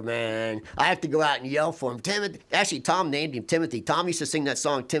far, man. I have to go out and yell for him. Timothy. Actually, Tom named him Timothy. Tom used to sing that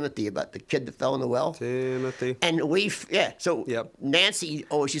song Timothy about the kid that fell in the well. Timothy. And so Yep. Nancy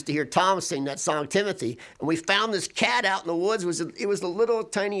always used to hear Tom sing that song Timothy, and we found this cat out in the woods. It was the little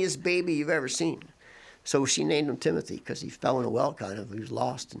tiniest baby you've ever seen. So she named him Timothy because he fell in a well, kind of. He was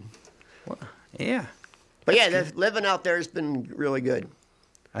lost. Yeah. But yeah, living out there has been really good.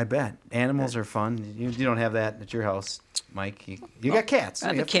 I bet. Animals are fun. You don't have that at your house, Mike. You got cats. I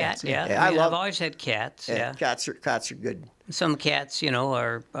have You a cat, cats, yeah. Yeah, I I've love- always had cats, yeah. Cats are good. Some cats,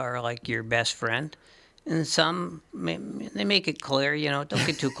 are like your best friend. And some, they make it clear, don't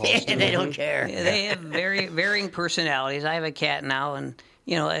get too close to them. They don't care. Yeah, they have very varying personalities. I have a cat now, and,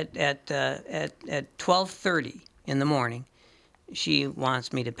 at 12:30 in the morning, she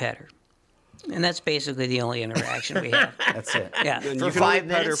wants me to pet her. And that's basically the only interaction we have. That's it. Yeah. And For you can 5 only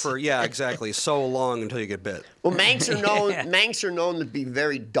pet her minutes? for, yeah, exactly, so long until you get bit. Well, Manx are known to be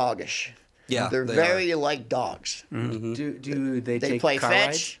very doggish. Yeah, they're they very like dogs. Do they They take play car fetch.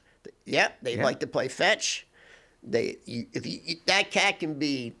 rides? Yep, they Yeah. like to play fetch. That cat can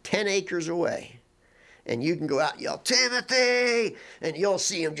be 10 acres away, and you can go out and yell Timothy, and you'll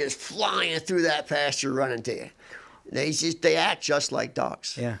see him just flying through that pasture, running to you. They act just like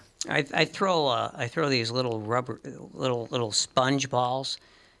dogs. Yeah. I throw these little little sponge balls.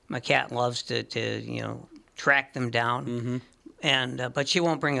 My cat loves to track them down, and but she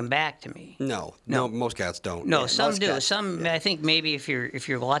won't bring them back to me. No, most cats don't. No, Yeah. some most do. cats, Some I think maybe if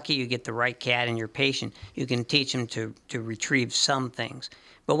you're lucky, you get the right cat and you're patient, you can teach them to retrieve some things.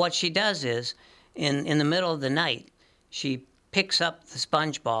 But what she does is, in the middle of the night, she picks up the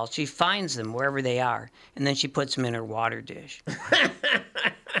sponge balls. She finds them wherever they are, and then she puts them in her water dish.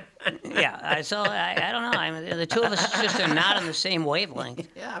 Yeah, I don't know. The two of us just are not on the same wavelength.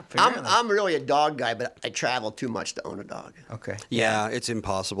 Yeah, apparently. I'm really a dog guy, but I travel too much to own a dog. Okay. Yeah, it's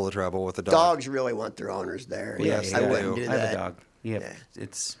impossible to travel with a dog. Dogs really want their owners there. Yes, I I wouldn't do. do I that. have a dog. Yeah, Yeah.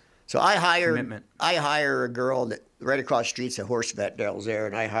 it's So I Commitment. hire a girl that right across the street's a horse vet, Daryl's there,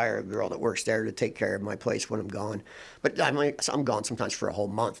 and I hire a girl that works there to take care of my place when I'm gone. But I'm gone sometimes for a whole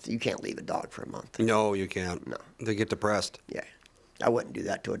month. You can't leave a dog for a month. No, you can't. No. They get depressed. Yeah, I wouldn't do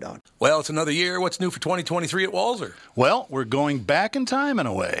that to a dog. Well, it's another year. What's new for 2023 at Walzer? Well, we're going back in time in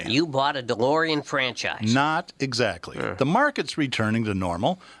a way. You bought a DeLorean franchise. Not exactly. The market's returning to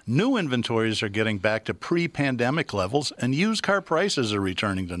normal. New inventories are getting back to pre-pandemic levels, and used car prices are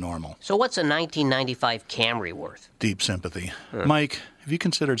returning to normal. So what's a 1995 Camry worth? Deep sympathy. Mike, have you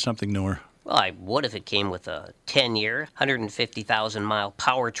considered something newer? Well, I would if it came with a 10-year, 150,000-mile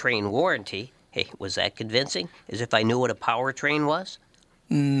powertrain warranty. Hey, was that convincing? As if I knew what a powertrain was?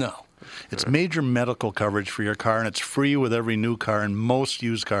 No. It's major medical coverage for your car, and it's free with every new car and most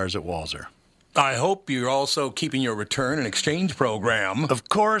used cars at Walzer. I hope you're also keeping your return and exchange program. Of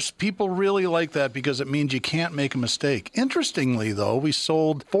course, people really like that because it means you can't make a mistake. Interestingly, though, we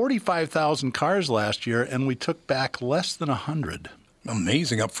sold 45,000 cars last year, and we took back less than 100.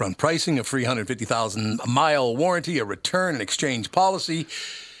 Amazing upfront pricing, a 350,000-mile warranty, a return and exchange policy.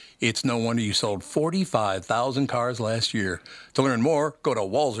 It's no wonder you sold 45,000 cars last year. To learn more, go to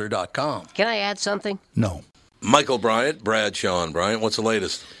walzer.com. Can I add something? No. Michael Bryant, Bradshaw and Bryant, what's the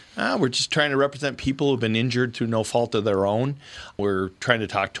latest? We're just trying to represent people who've been injured through no fault of their own. We're trying to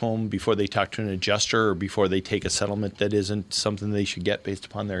talk to them before they talk to an adjuster or before they take a settlement that isn't something they should get based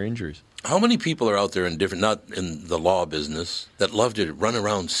upon their injuries. How many people are out there in different, not in the law business, that love to run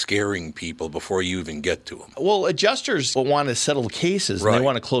around scaring people before you even get to them? Well, adjusters want to settle cases and Right. they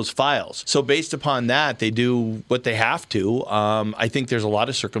want to close files. So based upon that, they do what they have to. I think there's a lot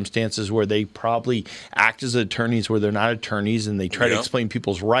of circumstances where they probably act as attorneys where they're not attorneys, and they try to Yeah. explain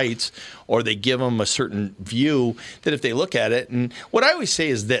people's rights, or they give them a certain view that if they look at it. And what I always say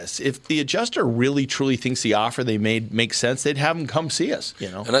is this: if the adjuster really truly thinks the offer they made makes sense, they'd have them come see us.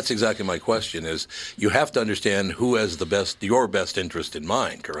 You know. And that's exactly my question is, you have to understand who has your best interest in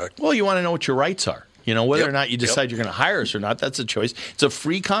mind, correct? Well, you want to know what your rights are. You know, whether Yep. or not you decide you're going to hire us or not, that's a choice. It's a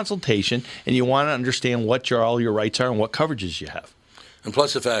free consultation, and you want to understand what all your rights are and what coverages you have. And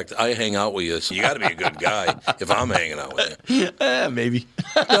plus the fact I hang out with you, so you got to be a good guy if I'm hanging out with you. Maybe.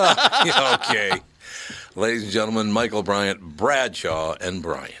 Okay. Ladies and gentlemen, Michael Bryant, Bradshaw and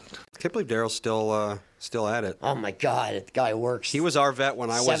Bryant. Can't believe Daryl's still at it. Oh my God, that guy works. He was our vet when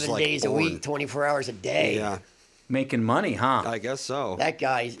I was 7 like days born. a week, 24 hours a day. Yeah, making money, huh? I guess so. That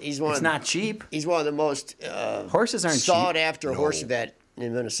guy, he's one. It's of, not cheap. He's one of the most Horses aren't cheap. sought after horse vet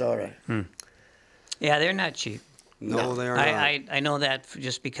in Minnesota. Yeah, they're not cheap. No, they are not. I know that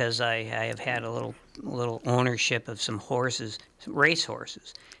just because I have had a little ownership of some horses, some race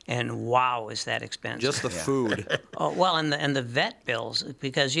horses, and wow, is that expensive? Just the food. Oh well, and the vet bills,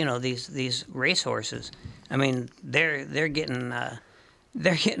 because you know these race horses. I mean, they're getting a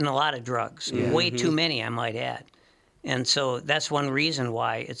lot of drugs, way too many, I might add. And so that's one reason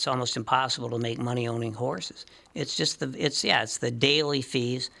why it's almost impossible to make money owning horses. It's just the daily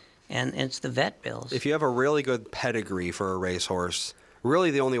fees. And it's the vet bills. If you have a really good pedigree for a racehorse,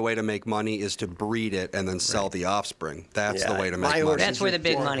 really the only way to make money is to breed it and then sell the offspring. That's the Yeah, way to my make money. horse- That's where the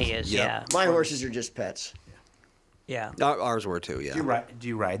big money is. Yep. My horses are just pets. Yeah. Ours were too, yeah. Do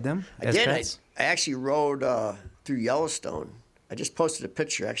you ride them I as did. pets? I actually rode through Yellowstone. I just posted a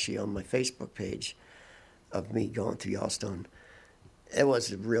picture actually on my Facebook page of me going through Yellowstone. It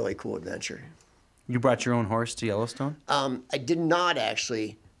was a really cool adventure. You brought your own horse to Yellowstone? I did not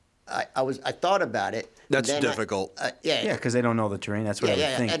actually. I thought about it. That's then difficult. Yeah, because they don't know the terrain. That's what I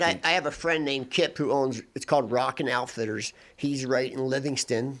would think. And I have a friend named Kip who owns. It's called Rockin' Outfitters. He's right in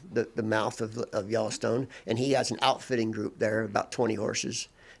Livingston, the mouth of Yellowstone, and he has an outfitting group there, about 20 horses.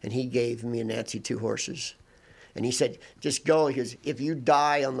 And he gave me and Nancy 2 horses. And he said, just go, because if you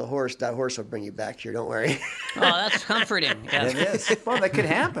die on the horse, that horse will bring you back here. Don't worry. Oh, that's comforting. Yeah. It is. Well, that could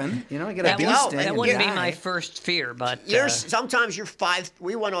happen. You know, you get a That, bee well, sting. that and wouldn't be die. my first fear, but Sometimes you're 5.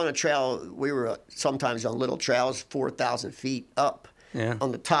 We went on a trail. We were sometimes on little trails, 4,000 feet up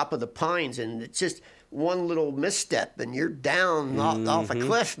on the top of the pines, and it's just one little misstep, and you're down off a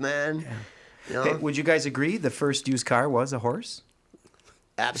cliff, man. Yeah. You know? Hey, would you guys agree the first used car was a horse?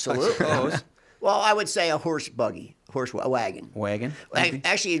 Absolutely. Well, I would say a horse wagon. Wagon?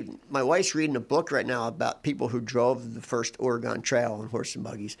 Actually, my wife's reading a book right now about people who drove the first Oregon Trail on horse and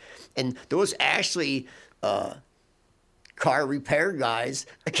buggies, and those actually car repair guys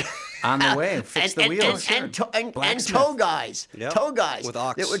On the way, fix the wheels. and Blacksmith. tow guys, Yep. tow guys With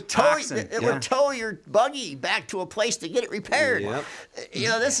ox. that would tow Oxen, that yeah. would tow your buggy back to a place to get it repaired. Yep. You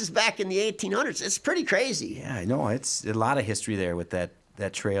know, this is back in the 1800s. It's pretty crazy. Yeah, I know. It's a lot of history there with that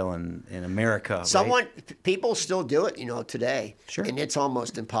trail in America. right? People still do it, today. Sure. And it's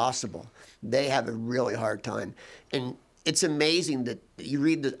almost impossible. They have a really hard time. And it's amazing that you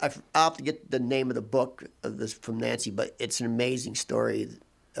read I'll have to get the name of the book of this from Nancy, but it's an amazing story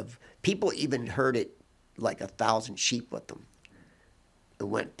of people even heard it like 1,000 sheep with them. It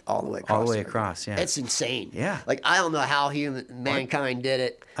went all the way across. All the way there. across, yeah. It's insane. Yeah. Like, I don't know how mankind did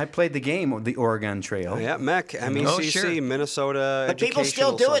it. I played the game of the Oregon Trail. Yeah, MEC, MECC, Oh, sure. Minnesota. But people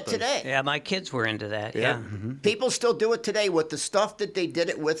still do Educational it something. today. Yeah, my kids were into that. Yeah. People still do it today with the stuff that they did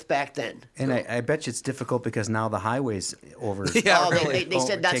it with back then. And I bet you it's difficult because now the highway's over. Yeah, Oh, really. they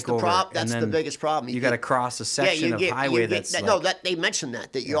said that's take the over, problem. and That's the then biggest problem. You got to cross a section of highway that's that, like, no. That they mentioned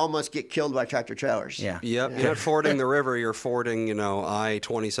that you almost get killed by tractor trailers. yeah. Yep, you're not fording the river, you're fording,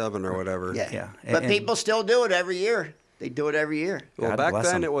 I-27 or whatever. yeah. Yeah. But And- people still do it every year. They do it every year. Well, God back bless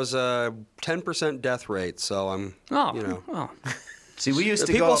then 'em. it was a 10% death rate, so I'm, Oh, well. See, we used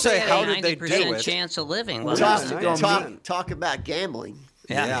to People go. say, They had how a did they 90% do it? chance of living. Well, wasn't yeah, it? nice. Talk about gambling.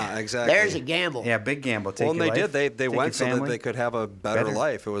 Yeah, exactly. There's a gamble. Yeah, big gamble. Take Well, and your they life, did. They take went your so that family. they could have a better Better.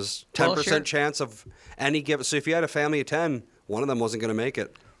 life. It was 10% sure. chance of any given. So if you had a family of 10, one of them wasn't going to make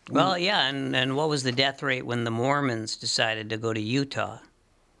it. Well, yeah, and what was the death rate when the Mormons decided to go to Utah?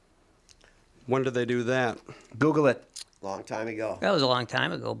 When did they do that? Google it. Long time ago. That was a long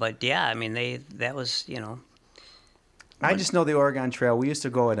time ago, but yeah, I mean, that was, I just know the Oregon Trail. We used to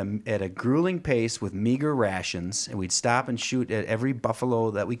go at a grueling pace with meager rations, and we'd stop and shoot at every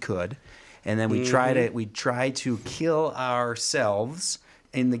buffalo that we could, and then we'd try to kill ourselves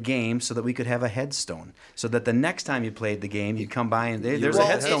in the game so that we could have a headstone. So that the next time you played the game, you'd come by and there's a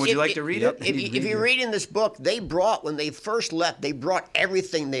headstone. Would you like to read it? If you read in this book, they brought when they first left, they brought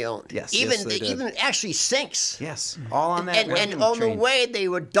everything they owned. Yes. Even Yes, they did. even actually sinks. Yes, all on that. And wagon on train. the way they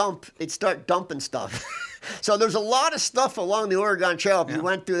would they'd start dumping stuff. So there's a lot of stuff along the Oregon Trail if you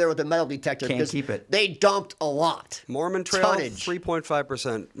went through there with a metal detector. Can't because keep it. They dumped a lot. Mormon Trail, Tonnage.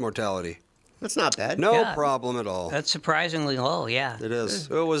 3.5% mortality. That's not bad. No Yeah. problem at all. that's surprisingly low, yeah. It is.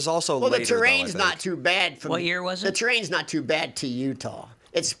 It was also Well, the later, though, I terrain's think. not too bad. From, What year was The it? terrain's not too bad to Utah.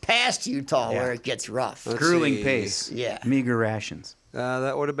 It's past Utah Yeah. where it gets rough. Let's grueling see. pace. Yeah. Meager rations.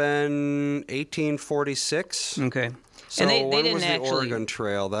 That would have been 1846. Okay. So and they when didn't was the actually. Oregon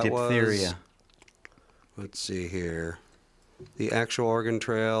Trail? That Diphtheria. was. Let's see here. The actual Oregon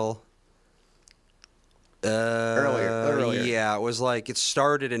Trail. Earlier. Yeah, it was like it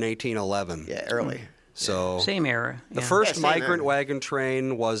started in 1811. Yeah, early. So Same era. the yeah. first Yeah, same migrant era. wagon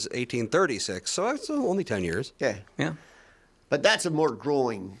train was 1836. So that's only 10 years. Yeah. Yeah. But that's a more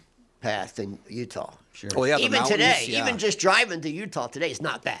grueling path than Utah. Sure. Well, yeah, the Even mountains, today, yeah. even just driving to Utah today is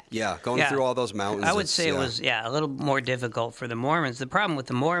not bad. Yeah, going Yeah. through all those mountains. I would it's- say it yeah. was, a little more difficult for the Mormons. The problem with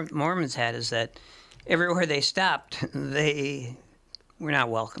the Mormons had is that everywhere they stopped, they were not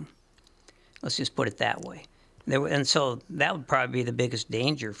welcome. Let's just put it that way. And so that would probably be the biggest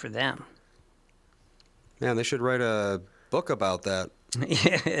danger for them. Man, they should write a book about that.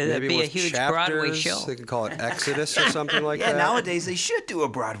 Yeah, it'd Maybe be a with huge chapters. Broadway show. They could call it Exodus or something like Yeah, that. nowadays they should do a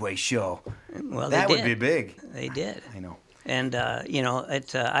Broadway show. Well, That they would be did. big. They did. I know. And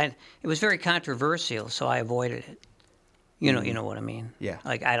it was very controversial, so I avoided it. You know what I mean? Yeah.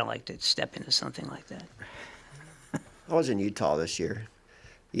 Like I don't like to step into something like that. I was in Utah this year.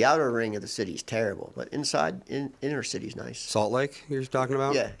 The outer ring of the city is terrible, but inner city's nice. Salt Lake, you're talking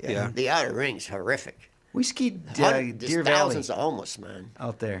about? Yeah. The outer ring's horrific. We skied There's Deer Valley thousands of homeless, man.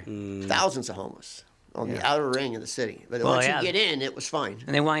 out there. Thousands of homeless on the outer ring of the city. But Well, once yeah. you get in, it was fine.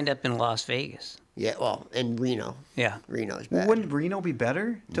 And they wind up in Las Vegas. Yeah, well, and Reno. Yeah. Reno's Well, bad. wouldn't Reno be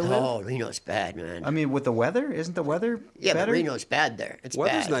better to live? No, Reno's bad, man. I mean, with the weather, isn't the weather Yeah, better? but Reno's bad there. It's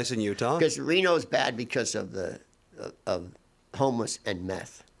Weather's bad. nice in Utah. Because Reno's bad because of the of homeless and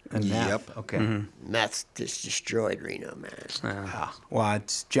meth. And meth. Yep. Okay. Meth just destroyed Reno, man. Well,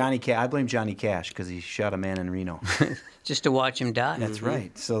 it's Johnny Cash. I blame Johnny Cash because he shot a man in Reno. Just to watch him die. That's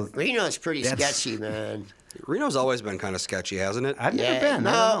right. So Reno's pretty That's- sketchy, man. Reno's always been kind of sketchy, hasn't it? I've never been.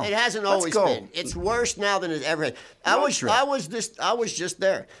 I No, don't know. it hasn't Let's always go. been. It's worse now than it ever had. Road trip. I was just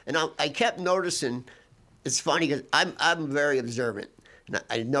there, and I kept noticing. It's funny because I'm very observant, and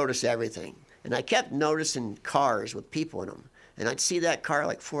I notice everything. And I kept noticing cars with people in them, And I'd see that car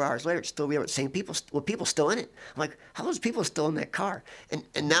like 4 hours later, it'd still be same people, people still in it. I'm like, how those people still in that car? And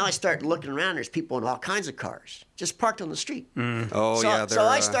now I start looking around, there's people in all kinds of cars, just parked on the street. Oh, so, yeah. So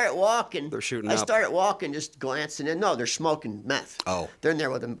I start walking. They're shooting I up. started walking, just glancing in. No, they're smoking meth. Oh. They're in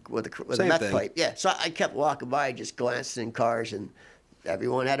there with a Same meth thing. pipe. Yeah. So I kept walking by, just glancing in cars, and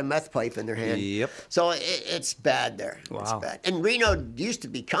everyone had a meth pipe in their hand. Yep. So it's bad there. It's Wow. bad. And Reno used to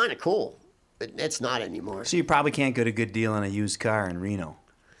be kind of cool, but it's not anymore. So you probably can't get a good deal on a used car in Reno.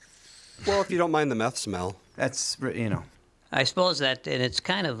 Well, if you don't mind the meth smell. That's, I suppose that, and it's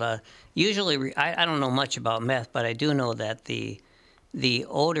kind of usually, I don't know much about meth, but I do know that the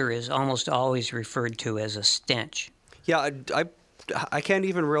odor is almost always referred to as a stench. Yeah, I can't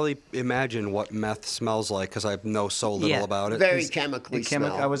even really imagine what meth smells like because I know so little Yeah. about it. Very chemically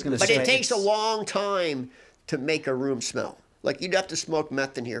smell. I was going to But say. it takes a it's- long time to make a room smell. Like you'd have to smoke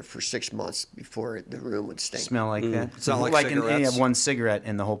meth in here for 6 months before the room would stink. Smell like that. It's not like you cigarettes. have one cigarette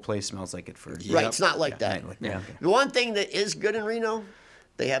and the whole place smells like it for. Right, it's not like that. Right, like that, okay. The one thing that is good in Reno,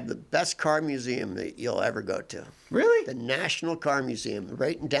 they have the best car museum that you'll ever go to. Really? The National Car Museum,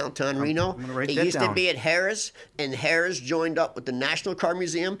 right in downtown Reno. gonna write It that used to down. be at Harris, and Harris joined up with the National Car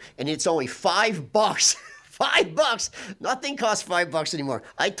Museum, and it's only $5. $5. Nothing costs $5 anymore.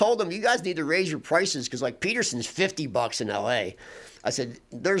 I told them, you guys need to raise your prices because like Peterson's $50 in LA. I said,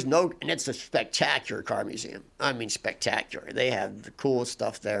 there's no, and it's a spectacular car museum. I mean, spectacular. They have the coolest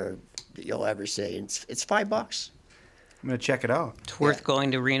stuff there that you'll ever see. And it's $5. I'm going to check it out. It's worth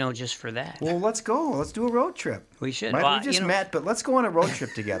going to Reno just for that. Well, let's go. Let's do a road trip. We should. Right? Well, We just you know- met, but let's go on a road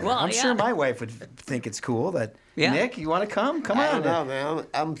trip together. Well, I'm yeah. sure my wife would think it's cool that. Yeah. Nick, you want to come? Come I on. don't know, man.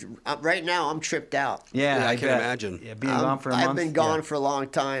 I'm right now. I'm tripped out. Yeah, I can bet. imagine. Yeah, being gone for a month. I've been gone yeah. for a long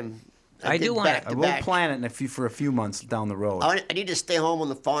time. I did do wanna- back to We'll back. plan it for a few months down the road. I need to stay home on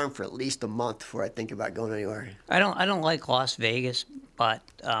the farm for at least a month before I think about going anywhere. I don't like Las Vegas, but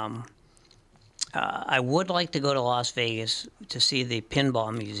I would like to go to Las Vegas to see the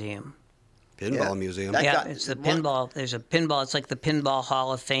Pinball Museum. Pinball Yeah. museum. That- Yeah, got- it's the what- pinball. There's a pinball. It's like the Pinball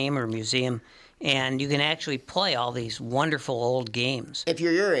Hall of Fame or museum, and you can actually play all these wonderful old games. If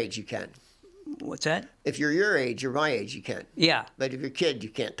you're your age, you can. What's that? If you're your age or my age, you can. Yeah. But if you're a kid, you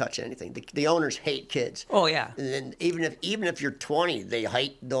can't touch anything. The owners hate kids. Oh yeah. And then even if you're 20,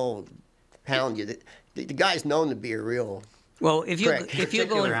 they'll pound you. The guy's known to be a real. Well, if you Correct. if you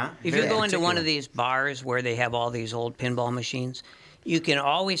go Particular, huh? if you Very go into one particular. of these bars where they have all these old pinball machines, you can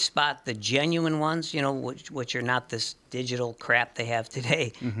always spot the genuine ones. You know, which are not this digital crap they have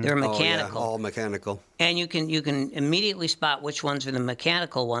today. They're Oh, yeah, mechanical. all mechanical. And you can immediately spot which ones are the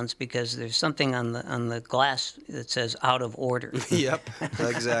mechanical ones because there's something on the glass that says out of order. Yep,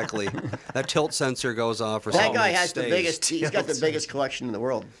 exactly. That tilt sensor goes off or That something. guy it has the stays. biggest. He's got the biggest collection in the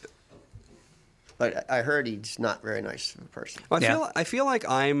world. But I heard he's not very nice of a person. I feel like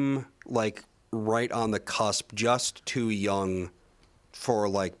I'm like right on the cusp, just too young for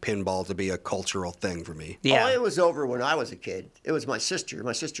like pinball to be a cultural thing for me. Yeah. Oh, it was over when I was a kid. It was my sister.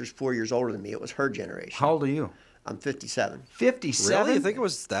 My sister's 4 years older than me. It was her generation. How old are you? I'm 57. 57. Really? You think it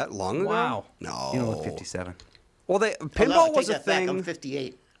was that long ago? Wow. No. You don't look 57. Well, Oh, no, I pinball take was a that back. I'm thing.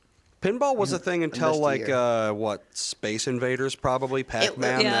 58. Pinball was a thing until missed a like year. what? Space Invaders, probably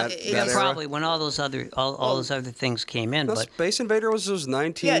Pac-Man. yeah, that yeah, era? probably when all those other those other things came in. No, But Space Invader was Yeah, but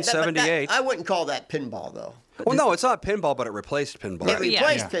 1978. I wouldn't call that pinball though. well, no, it's not pinball, but it replaced pinball. It Yeah.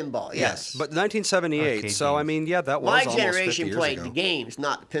 replaced pinball. Yes, But 1978. Arcade So I games. mean, yeah, that was my almost 50 generation years played ago. the games,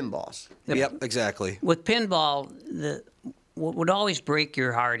 not the pinballs. Yep, exactly. with pinball, what would always break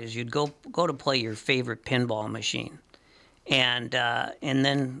your heart is you'd go to play your favorite pinball machine, and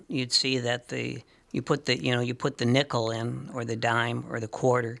then you'd see that you put the nickel in or the dime or the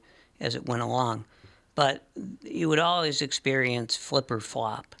quarter as it went along, but you would always experience flip or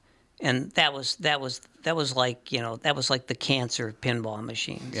flop, and that was like the cancer of pinball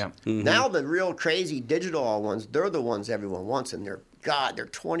machines. Yeah. Mm-hmm. Now the real crazy digital ones, they're the ones everyone wants, and they're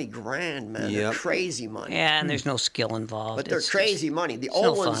 $20 grand, man. They're Yep. crazy money. Yeah, and there's no skill involved. But they're It's crazy just- money. The it's no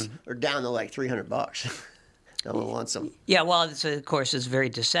old ones fun. are down to like $300. No one wants them. Yeah, well, of course, it's very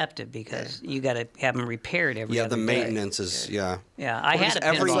deceptive because you got to have them repaired every Yeah, other the day. maintenance is Yeah, I had a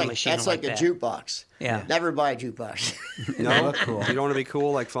every- pinball machine That's like a that. jukebox. Yeah. Never buy a jukebox. No, cool. You don't want to be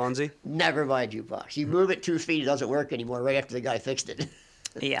cool like Fonzie? Never buy a jukebox. You move it 2 feet, it doesn't work anymore right after the guy fixed it.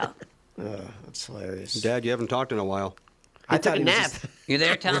 Yeah, That's hilarious. Dad, you haven't talked in a while. I took a he was nap. just- you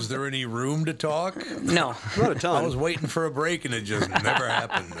there, Tom? Was there any room to talk? No. Not a ton. I was waiting for a break and it just never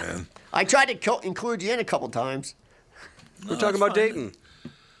happened, man. I tried to include you in a couple times. We're talking about Dayton.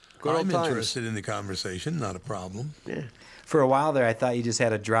 Good I'm old times. interested in the conversation, not a problem. For a while there, I thought you just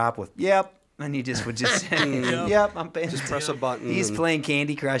had a drop with, yep, And he just would just Yep. yep, I'm paying. Just press a button. He's and- playing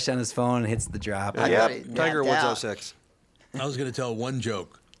Candy Crush on his phone and hits the drop. Yep, Tiger Yeah. Woods 06. I was going to tell one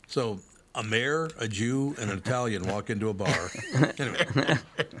joke. So a mayor, a Jew, and an Italian walk into a bar. Anyway.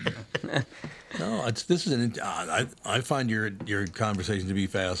 No, this is I find your conversation to be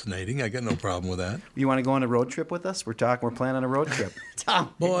fascinating. I got no problem with that. You want to go on a road trip with us? We're planning on a road trip.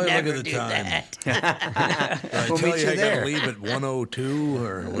 Tom, Boy, never look at the do time. that. I We'll tell meet you, you I got there. to leave at 1:02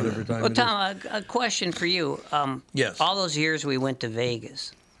 or whatever time Well, it is. Tom, a question for you. Yes. All those years we went to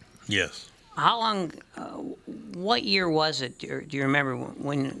Vegas. Yes. How long? What year was it? Do you remember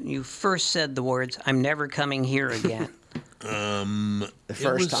when you first said the words, "I'm never coming here again"? The It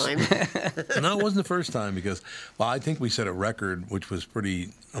first was- time. No, it wasn't the first time because, well, I think we set a record, which was pretty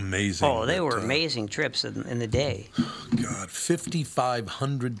amazing. Oh, they that, were amazing trips in the day. God,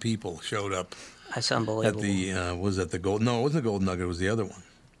 5,500 people showed up That's at unbelievable. the was that the Gold? No, it wasn't the Golden Nugget. It was the other one.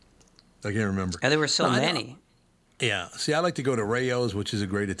 I can't remember. And there were so No, I don't- many. Yeah. See, I like to go to Rayo's, which is a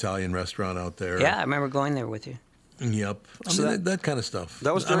great Italian restaurant out there. Yeah, I remember going there with you. Yep. I So mean, that kind of stuff.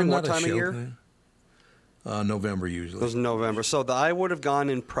 that was I mean, during what not a time of show year? thing. November It usually. was November. So I would have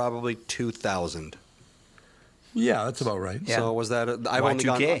gone in probably 2000. Yeah, that's about right. Yeah. So was that? I've only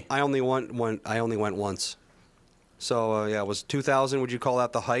gone. Y2K. I only went once. So yeah, was 2000? Would you call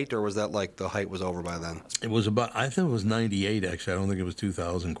that the height, or was that like the height was over by then? It was about. I think it was 98. Actually, I don't think it was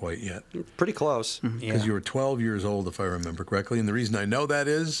 2000 quite yet. Pretty close. Because you were 12 years old, if I remember correctly. And the reason I know that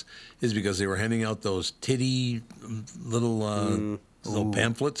is because they were handing out those titty little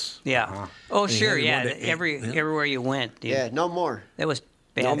pamphlets. Yeah. Oh, And you sure. had Yeah. one to- Everywhere you went, dude, Yeah, no more. that was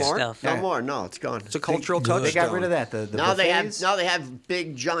bad No more? stuff. No more. No, it's gone. It's a cultural They touchstone. They got rid of that. The Now they buffets. have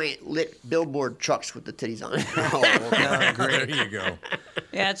big giant lit billboard trucks with the titties on it. There you go.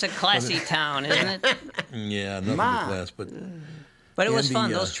 Yeah, it's a classy town, isn't it? Yeah, nothing Ma. but class, but But it was And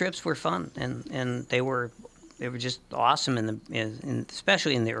fun. the, Those trips were fun, and they were just awesome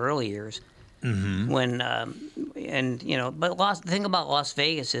especially in the early years. Mm-hmm. When and you know, but the thing about Las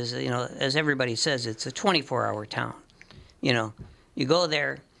Vegas is, you know, as everybody says, it's a 24-hour town. You know, you go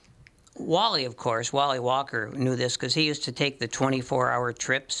there. Wally, of course, Wally Walker knew this because he used to take the 24-hour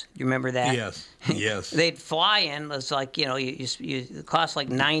trips. You remember that? yes. They'd fly in. It's like, you know, it cost like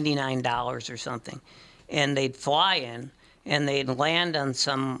 $99 or something, and they'd fly in and they'd land on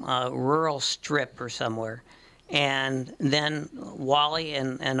some rural strip or somewhere, and then Wally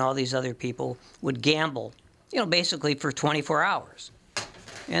and all these other people would gamble, you know, basically for 24 hours,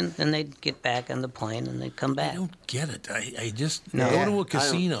 and then they'd get back on the plane and they'd come I back. don't get it. I just No. go Yeah, to I a don't-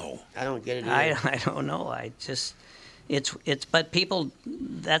 casino. I don't get it either. I don't know. I just it's but people.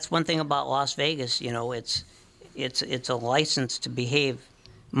 That's one thing about Las Vegas. You know, it's a license to behave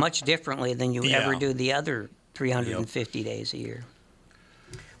much differently than you ever Yeah. do the other 350 days a year.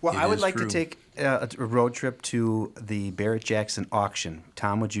 Well, It I would is like true. to take a road trip to the Barrett Jackson auction.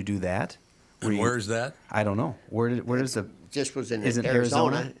 Tom, would you do that? And where's that? I don't know. Where does the Just was in Is it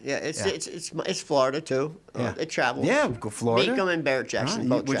Arizona. Arizona? Yeah, it's Yeah. it's Florida too. Yeah. It travels. Yeah, go Florida. Meekum and Barrett Jackson.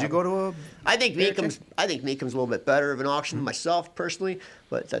 Huh? both Would you travel. go to a? I think Meekum's a little bit better of an auction myself personally,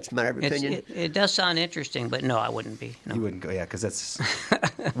 but that's a matter of opinion. It does sound interesting, but no, I wouldn't be. No. You wouldn't go, yeah, because that's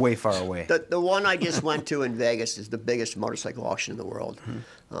way far away. The one I just went to in Vegas is the biggest motorcycle auction in the world.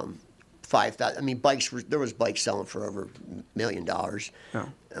 Mm-hmm. 5,000. I mean, there was bikes selling for over $1 million.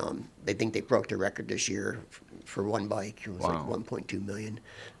 Oh. They think they broke the record this year for one bike. It was Wow. like 1.2 million.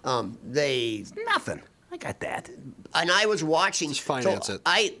 Nothing. I got that. And I was watching. Just finance so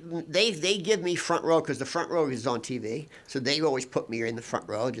it. They give me front row because the front row is on TV, so they always put me in the front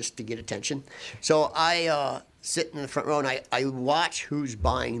row just to get attention. So I sit in the front row and I watch who's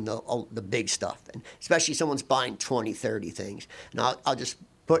buying the big stuff, and especially someone's buying 20, 30 things, and I'll just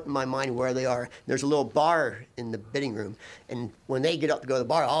put in my mind where they are. There's a little bar in the bidding room, and when they get up to go to the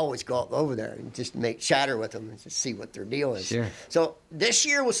bar, I always go up over there and just make chatter with them and just see what their deal is. Sure. So this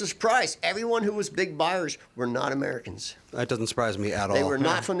year was a surprise. Everyone who was big buyers were not Americans. That doesn't surprise me at all. They were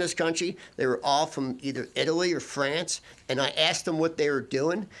not from this country. They were all from either Italy or France. And I asked them what they were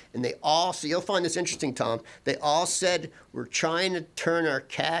doing, and they all, so you'll find this interesting, Tom, they all said, we're trying to turn our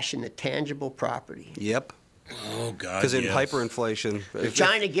cash into tangible property. Yep. Oh God. Because in yes. hyperinflation, They're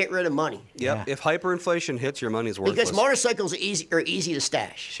trying to get rid of money. Yep. If hyperinflation hits, your money's worthless. Because motorcycles are easy to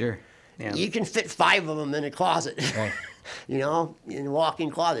stash. Sure. Yeah. You can fit 5 of them in a closet. Right. You know, in a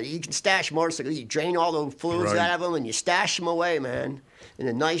walk-in closet. You can stash motorcycles. You drain all the fluids Right. out of them, and you stash them away, man, in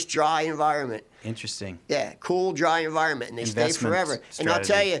a nice, dry environment. Interesting. Yeah, cool, dry environment, and they stay Investment forever. And I'll tell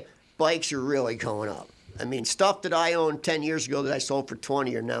strategy. you, bikes are really going up. I mean, stuff that I owned 10 years ago that I sold for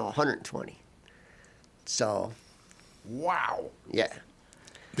 20 are now 120. So, Wow. yeah.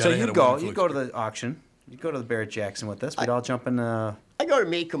 So Gotta you have go. one You foot. go to the auction. You go to the Barrett Jackson with us. We'd all jump in. I go to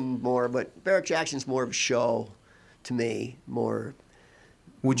Mecum more, but Barrett Jackson's more of a show to me. More.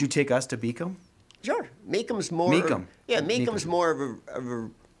 Would you take us to Beacom? Sure. Mecum's more. Mecum. Yeah, Mecum's more of a.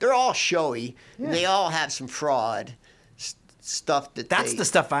 They're all showy. Yeah. And they all have some fraud stuff that. That's the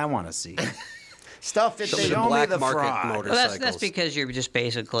stuff I want to see. Stuff that they Show don't. me black the market fraud. motorcycles. Well, that's because you're just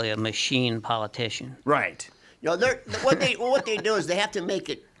basically a machine politician. Right. You know, what they do is they have to make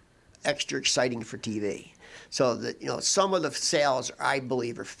it extra exciting for TV. So that some of the sales I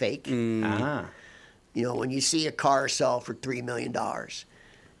believe are fake. Ah. You know, when you see a car sell for $3 million,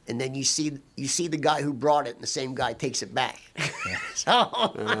 and then you see the guy who brought it, and the same guy takes it back. So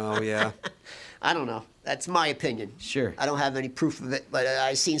Oh yeah. I don't know. That's my opinion. Sure. I don't have any proof of it, but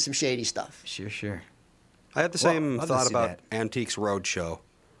I've seen some shady stuff. Sure. I had the Well, same I'd love to thought see about that. Antiques Roadshow.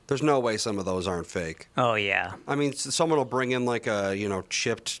 There's no way some of those aren't fake. Oh yeah. I mean, someone will bring in like a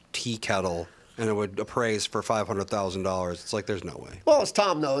chipped tea kettle, and it would appraise for $500,000. It's like there's no way. Well, as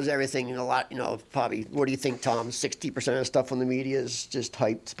Tom knows everything, a lot. Probably. What do you think, Tom? 60% of the stuff on the media is just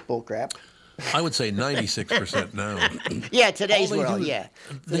hyped bullcrap. I would say 96% now. Yeah, today's All they world. do- Yeah,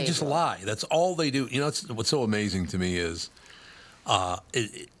 They Today's just world. lie. That's all they do. What's so amazing to me is the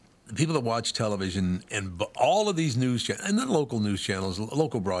people that watch television and all of these news channels, and the local news channels,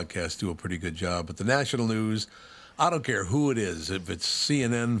 local broadcasts do a pretty good job, but the national news, I don't care who it is, if it's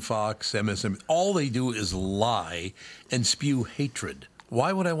CNN, Fox, MSNBC, all they do is lie and spew hatred.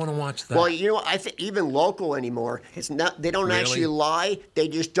 Why would I want to watch that? Well, I think even local anymore, it's not. They don't Really? actually lie. They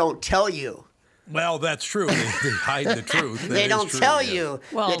just don't tell you. Well, that's true. They hide the truth. That They is don't true, tell yeah. you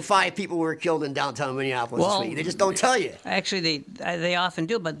Well- that 5 people were killed in downtown Minneapolis this week. They just don't tell you. Actually, they often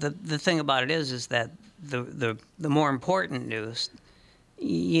do. But the thing about it is that the more important news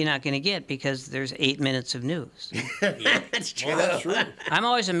you're not going to get because there's 8 minutes of news. That's true. I'm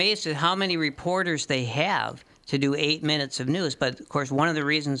always amazed at how many reporters they have to do 8 minutes of news. But of course, one of the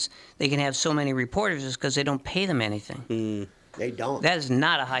reasons they can have so many reporters is because they don't pay them anything. They don't. That is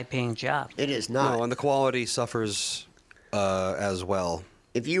not a high-paying job. It is not. No, and the quality suffers as well.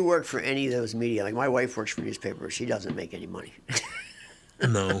 If you work for any of those media, like my wife works for newspapers, she doesn't make any money.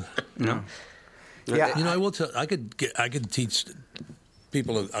 No. Yeah. I will tell. I could teach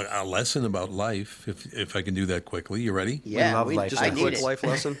people a lesson about life if I can do that quickly. You ready? Yeah, love life. Just I a need quick it. life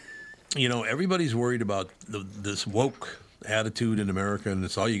lesson. Everybody's worried about this woke attitude in America, and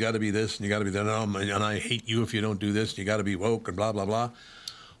it's all you got to be this and you got to be that, and I hate you if you don't do this. And you got to be woke and blah blah blah.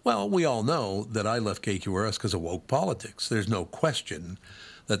 Well, we all know that I left KQRS because of woke politics. There's no question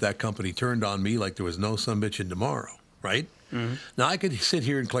that company turned on me like there was no sumbitch in tomorrow, right? Mm-hmm. Now I could sit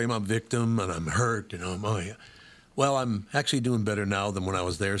here and claim I'm victim and I'm hurt, Well, I'm actually doing better now than when I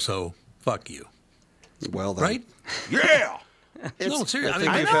was there, so fuck you. Well, then. Right? Yeah! No, I seriously. think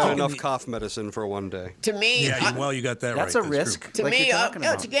I you've know. had enough cough medicine for one day. To me, Yeah, you got that That's right. a risk. true. to like me, you're talking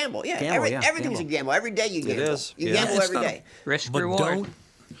it's a about. gamble. Yeah, Gamble, yeah, everything's gamble. a gamble. Every day you gamble. is, You yeah. gamble It's every not- day. Risk But reward. don't,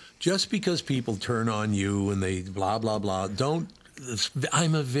 just because people turn on you and they blah, blah, blah,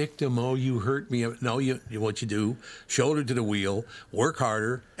 I'm a victim. Oh, you hurt me. No, what you do, shoulder to the wheel, work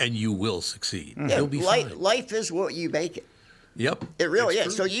harder, and you will succeed. Yeah, You'll be fine. life is what you make it. Yep. It really It's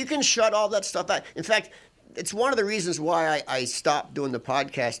is. true. So you can shut all that stuff out. In fact, it's one of the reasons why I stopped doing the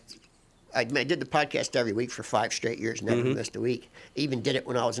podcast. I did the podcast every week for 5 straight years, never missed a week. Even did it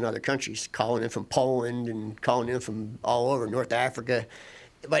when I was in other countries, calling in from Poland and calling in from all over North Africa.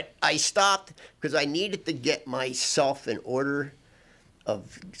 But I stopped because I needed to get myself in order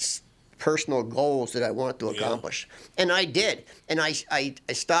of personal goals that I wanted to accomplish. And I did. And I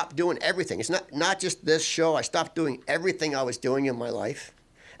stopped doing everything. It's not just this show. I stopped doing everything I was doing in my life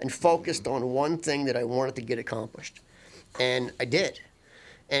and focused on one thing that I wanted to get accomplished. And I did.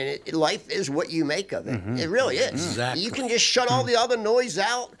 And life is what you make of it. It really is. Exactly. You can just shut all the other noise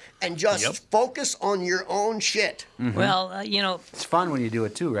out and just focus on your own shit. Well, It's fun when you do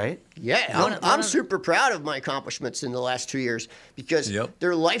it too, right? Yeah, One I'm of- super proud of my accomplishments in the last 2 years because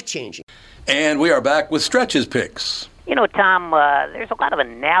they're life-changing. And we are back with Stretch's picks. Tom, there's a lot of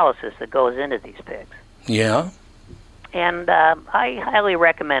analysis that goes into these picks. Yeah. And I highly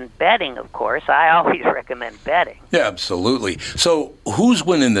recommend betting, of course. I always recommend betting. Yeah, absolutely. So who's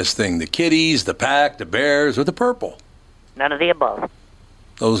winning this thing? The Kitties, the Pack, the Bears, or the Purple? None of the above.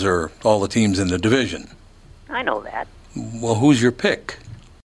 Those are all the teams in the division. I know that. Well, who's your pick?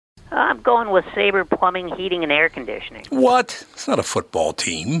 I'm going with Sabre Plumbing, Heating, and Air Conditioning. What? It's not a football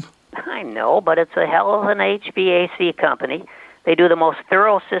team. I know, but it's a hell of an HVAC company. They do the most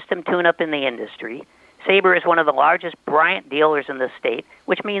thorough system tune-up in the industry. Sabre is one of the largest Bryant dealers in the state,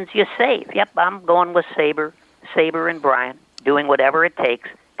 which means you save. Yep, I'm going with Sabre and Bryant, doing whatever it takes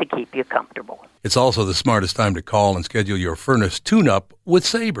to keep you comfortable. It's also the smartest time to call and schedule your furnace tune-up with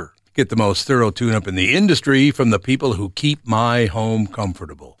Sabre. Get the most thorough tune-up in the industry from the people who keep my home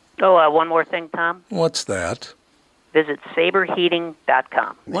comfortable. Oh, one more thing, Tom. What's that? Visit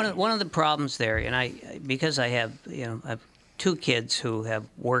saberheating.com. One of the problems there, and because I have I have two kids who have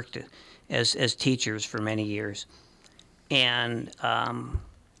worked as teachers for many years, and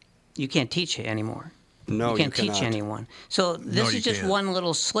you can't teach anymore. No, you can't you teach cannot. anyone. So this is just can't. one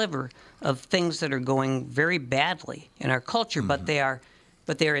little sliver of things that are going very badly in our culture, but they are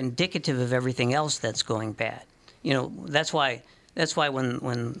indicative of everything else that's going bad. That's why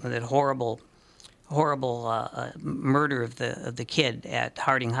when that horrible murder of the kid at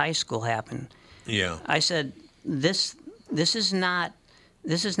Harding High School happened, Yeah. I said this is not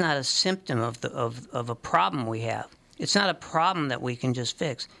a symptom of a problem we have. It's not a problem that we can just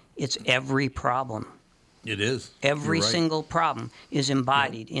fix. It's every problem. It is. Every You're right. single problem is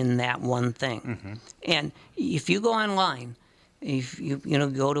embodied in that one thing. Mm-hmm. And if you go online, if you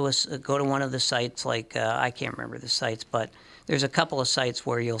go to one of the sites like I can't remember the sites, but there's a couple of sites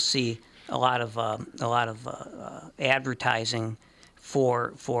where you'll see a lot of advertising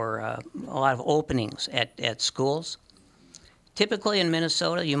for a lot of openings at schools. Typically in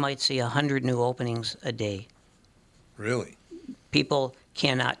Minnesota, you might see 100 new openings a day. Really? People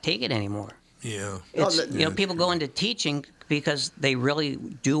cannot take it anymore. Yeah. It's, people go into teaching because they really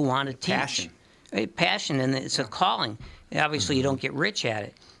do want to teach. Passion. Right? Passion, and it's a calling. Obviously, you don't get rich at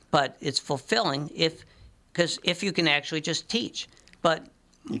it, but it's fulfilling because if you can actually just teach. But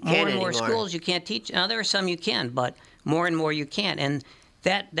more and more anymore. schools you can't teach. Now there are some you can, but more and more you can't, and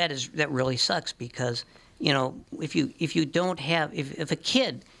that really sucks because if a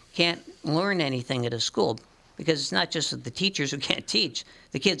kid can't learn anything at a school, because it's not just that the teachers who can't teach,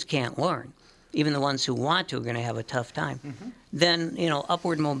 the kids can't learn. Even the ones who want to are going to have a tough time. Mm-hmm. Then,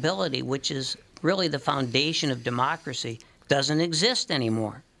 upward mobility, which is really the foundation of democracy, doesn't exist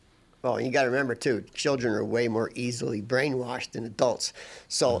anymore. Well, you got to remember too, children are way more easily brainwashed than adults.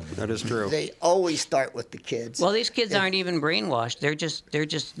 So That is true. They always start with the kids. Well, these kids aren't even brainwashed. They're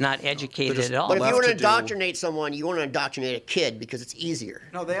just not educated just at all. but if you left want to to do- indoctrinate someone, you want to indoctrinate a kid because it's easier.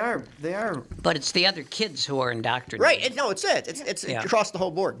 No, they are. But it's the other kids who are indoctrinated. Right? It's Yeah. across the whole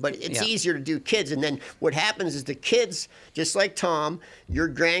board. But it's Yeah. easier to do kids, and then what happens is the kids, just like Tom, your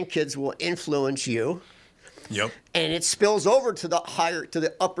grandkids will influence you. Yep. And it spills over to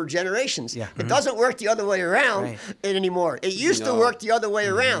the upper generations. Yeah. It doesn't work the other way around Right. anymore. It used to work the other way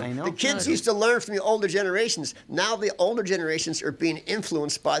around. I know. The kids used to learn from the older generations. Now the older generations are being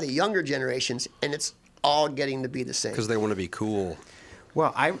influenced by the younger generations, and it's all getting to be the same. Because they want to be cool.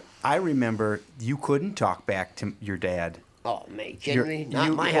 Well, I remember you couldn't talk back to your dad. Oh, man, you kidding me? Not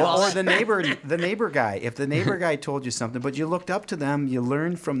You- my or house. the neighbor guy. If the neighbor guy told you something, but you looked up to them, you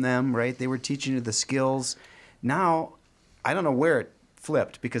learned from them, right? They were teaching you the skills. Now, I don't know where it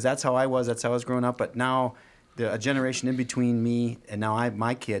flipped because that's how I was growing up. But now, a generation in between me and now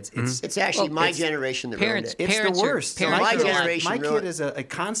my kids, It's actually my generation that ruined parents- it. it's Parents the are- worst. parents My are a lot- generation My ruined kid is a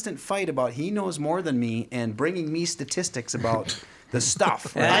constant fight about he knows more than me and bringing me statistics about the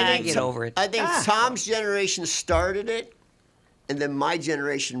stuff. Right? Get over it. I think Tom's generation started it, and then my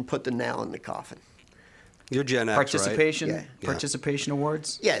generation put the nail in the coffin. You're Gen X, Participation, Yeah. participation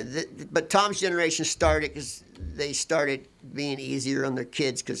awards. Yeah, but Tom's generation started because they started being easier on their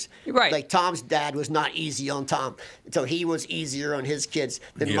kids because, Right. like, Tom's dad was not easy on Tom, so he was easier on his kids.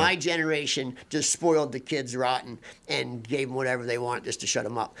 Then Yeah. my generation just spoiled the kids rotten and gave them whatever they wanted just to shut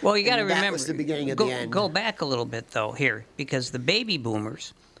them up. Well, you got to And remember. that was the beginning of go, the end. Go back a little bit, though, here, because the baby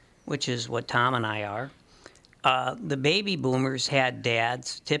boomers, which is what Tom and I are, the baby boomers had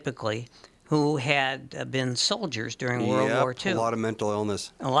dads, typically, who had been soldiers during World War II. A lot of mental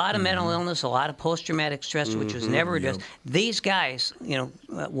illness. A lot of mental illness, a lot of post-traumatic stress, which was never addressed. These guys,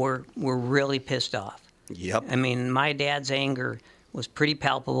 were really pissed off. Yep. I mean, my dad's anger was pretty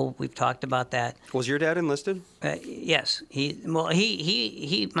palpable. We've talked about that. Was your dad enlisted? Yes,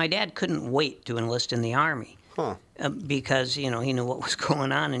 my dad couldn't wait to enlist in the army Huh. because he knew what was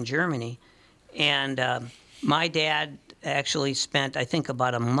going on in Germany, and my dad actually spent, I think,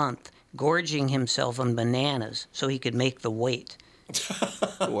 about a month gorging himself on bananas so he could make the weight.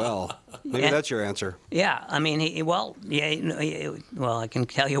 Well, maybe And- that's your answer. Yeah, I mean, I can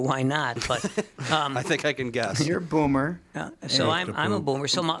tell you why not, but I think I can guess. You're a boomer. so I'm a boomer.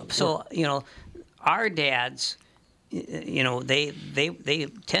 So our dads, they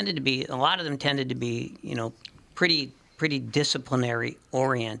tended to be, a lot of them tended to be, pretty disciplinary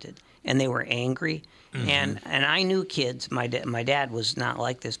oriented, and they were angry. And I knew kids. My dad was not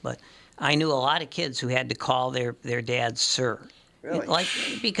like this, but I knew a lot of kids who had to call their dad sir. Really? Like,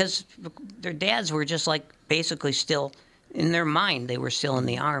 because their dads were just like basically still, in their mind, they were still in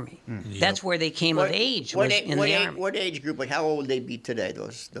the Army. That's where they came of age, was in the Army. What age group? Like, how old would they be today?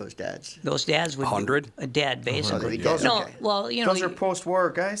 Those dads? Those dads would 100? be a dad, basically. Those No, okay. well, you know, Those are post-war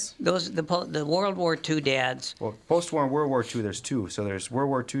guys. the World War II dads. Well, post-war and World War II, there's two. So there's World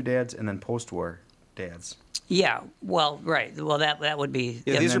War II dads and then post-war dads. Yeah, well, right. Well, that would be.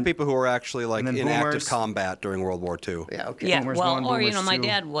 Yeah, these then- are people who were actually like and in then active boomers. combat during World War II. Yeah, okay. Yeah, Boomers well, one, or boomers my two.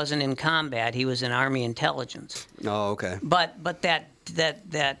 dad wasn't in combat; he was in Army intelligence. Oh, okay. But that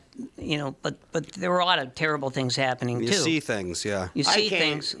you know, but there were a lot of terrible things happening You too. see things, yeah. You I see can't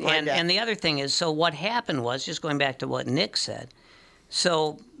things, find that. and the other thing is, so what happened was, just going back to what Nick said,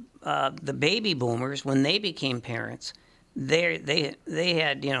 so the baby boomers, when they became parents, they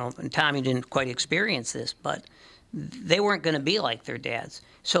had, you know, and Tommy didn't quite experience this, but they weren't going to be like their dads.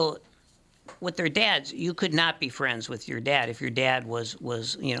 So with their dads, you could not be friends with your dad if your dad was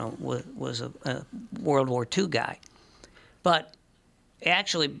you know, was a World War II guy. But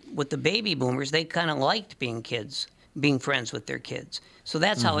actually, with the baby boomers, they kind of liked being friends with their kids. So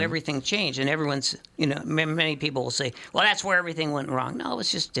that's how everything changed. And everyone's, you know, many people will say, well, that's where everything went wrong. No,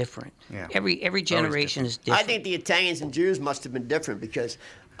 it's just different. Yeah. Every generation is different. I think the Italians and Jews must have been different because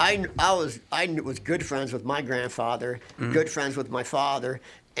I was good friends with my grandfather, good friends with my father,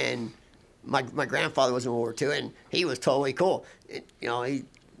 and my grandfather was in World War II, and he was totally cool. You know,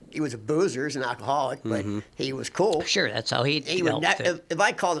 he was a boozer, he's an alcoholic, but he was cool. Sure, that's how he would dealt with it. if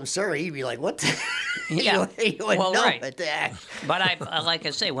I called him sir, he'd be like, "What?" The? Yeah. he would Well, know right. it. Yeah. But I like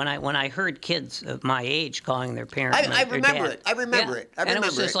I say, when I heard kids of my age calling their parents, I their remember dad- it. I remember Yeah. it. I and it was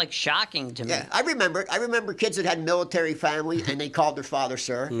remember just it. like shocking to me. Yeah, I remember it. I remember kids that had military family and they called their father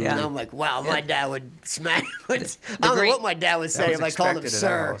sir. Yeah. And I'm like, wow, my dad would smack. I don't know great- what my dad would say was if I called him expected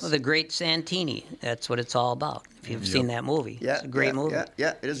at our sir. house. Well, the Great Santini. That's what it's all about. If you've seen that movie, Yeah, it's a great movie.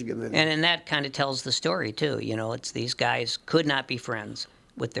 Yeah, it is a good movie. And that kind of tells the story too. You know, it's these guys could not be friends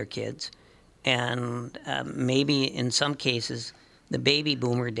with their kids, and maybe in some cases the baby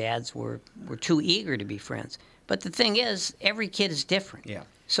boomer dads were too eager to be friends. But the thing is, every kid is different. Yeah.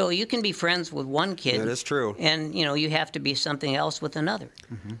 So you can be friends with one kid. That is true. And you know, you have to be something else with another.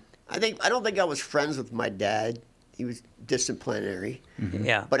 I don't think I was friends with my dad. He was disciplinary.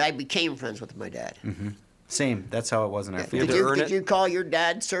 Yeah. But I became friends with my dad. Same. That's how it was in our family. to earn Did it. you call your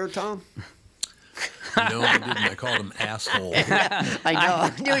dad sir, Tom? No, I didn't. I called him asshole. I know.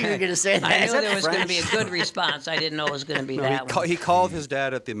 I knew you were going to say that. I Is knew that there was going to French? be a good response. I didn't know it was going to be No, that one. he called his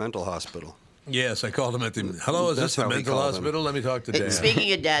dad at the mental hospital. Yes, I called him at the. Hello, is That's this the how he mental called him. hospital? Let me talk to Dad.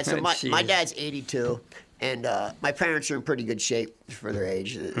 Speaking of dad, so my Jeez. dad's 82, and my parents are in pretty good shape for their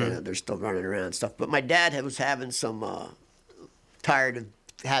age. You know, they're still running around and stuff. But my dad was having some, tired of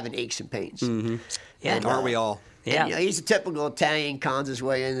having aches and pains. Yeah. And, Aren't we all? And, Yeah. you know, he's a typical Italian, cons his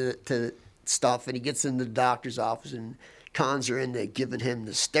way into stuff, and he gets into the doctor's office, and cons are into giving him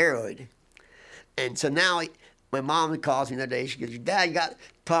the steroid. And so now my mom calls me the other day. She goes, "Your dad got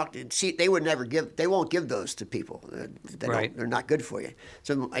talked to see. They would never give. They won't give those to people. Right. They're not good for you."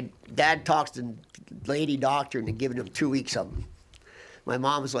 So my dad talks to the lady doctor, and they're giving him 2 weeks of them. My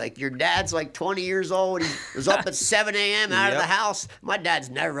mom's like, "Your dad's like 20 years old. He was up at 7 a.m. out of the Yep. house. My dad's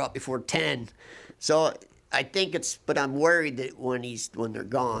never up before 10." So I think but I'm worried that when they're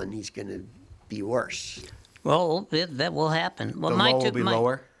gone, he's going to be worse. Well, that will happen. Well, The low will be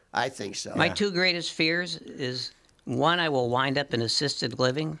lower. I think so. My two greatest fears is one, I will wind up in assisted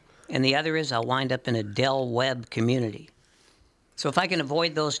living, and the other is I'll wind up in a Del Webb community. So if I can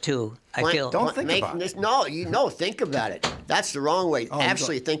avoid those two, I feel. Don't think about this. No, think about it. That's the wrong way. Oh,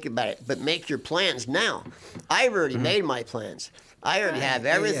 Actually, think about it, but make your plans now. I've already made my plans. I already have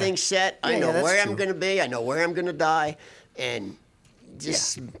everything set. I know that's where I'm true. going to be. I know where I'm going to die, and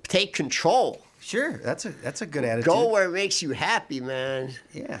just take control. Sure, that's a good attitude. Go where it makes you happy, man.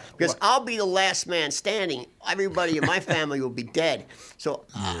 Yeah. Because I'll be the last man standing. Everybody in my family will be dead. So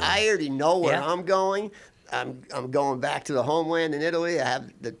I already know where Yeah. I'm going. I'm going back to the homeland in Italy. I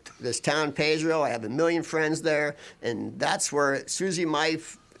have this town, Pesaro. I have 1 million friends there. And that's where, as soon as my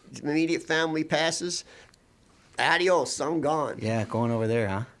immediate family passes, adios, I'm gone. Yeah, going over there,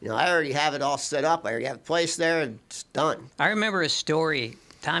 huh? You know, I already have it all set up. I already have a place there. And it's done. I remember a story.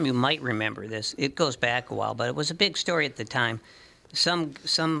 Tom, you might remember this. It goes back a while, but it was a big story at the time. Some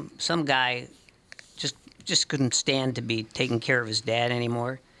guy just couldn't stand to be taking care of his dad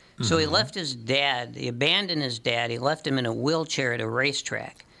anymore. So he left his dad. He abandoned his dad. He left him in a wheelchair at a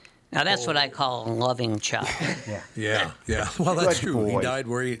racetrack. Now that's what I call a loving child. Yeah. Well, that's Good true. boy. He died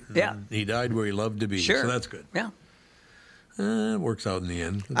where he. Yeah. He died where he loved to be. Sure. So that's good. Yeah. It works out in the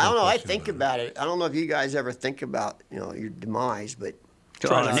end. I don't know. I think about it. I don't know if you guys ever think about your demise, but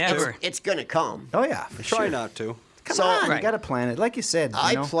Never. it's going to come. Oh yeah, for Try sure. not to. Come So- on, Right. you got to plan it. Like you said,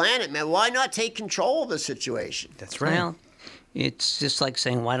 I you know? plan it, man. Why not take control of the situation? That's right. Well, it's just like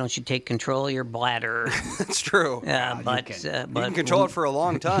saying, why don't you take control of your bladder? That's true. But can. You but can control it for a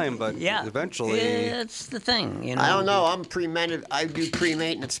long time, but yeah, eventually. it's the thing. You know, I don't know. I'm I do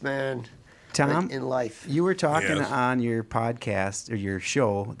pre-maintenance, man. Tom, in life. you were talking Yes. on your podcast or your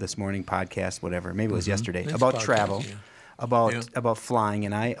show this morning, podcast, whatever. Maybe it was yesterday It's about podcast, travel, yeah. about flying,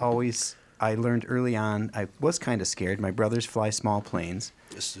 and I learned early on. I was kind of scared. My brothers fly small planes.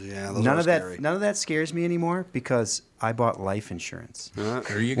 Yeah, those None are of that. scary. None of that scares me anymore because I bought life insurance.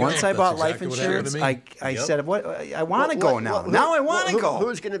 There you go. Once I That's bought exactly life what happened to insurance, me. I Yep. said, "What? I want to go now. Now I want to go."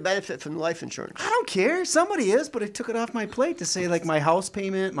 Who's going to benefit from life insurance? I don't care. Somebody is, but I took it off my plate to say like my house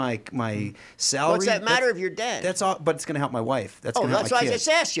payment, my salary. What's that matter that's- if you're dead? That's all, but it's going to help my wife. That's Oh, going to help that's my why I kids. just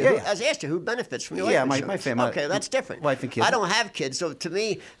asked you. Yeah, Who, yeah. I just asked you who benefits from your Yeah, life my insurance. family- Okay, that's different. wife and kids. I don't have kids, so to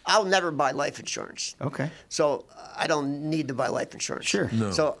me, I'll never buy life insurance. Okay. So I don't need to buy life insurance. Sure.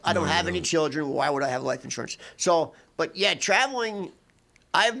 No, So I don't no, have you any don't. children. Why would I have life insurance? So, but yeah, traveling.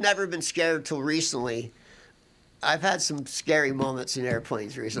 I've never been scared till recently. I've had some scary moments in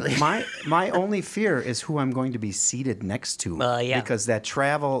airplanes recently. My only fear is who I'm going to be seated next to. Yeah. Because that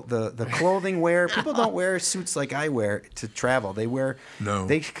travel, the clothing wear, people don't wear suits like I wear to travel. They wear, No.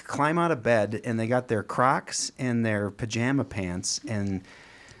 they climb out of bed and they got their Crocs and their pajama pants, and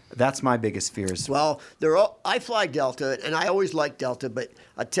that's my biggest fears. Well, I fly Delta, and I always liked Delta, but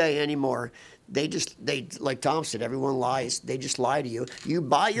I'll tell you anymore. They like Tom said, everyone lies. They just lie to you. You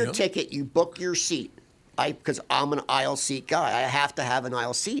buy your Yep. ticket, you book your seat. Because I'm an aisle seat guy. I have to have an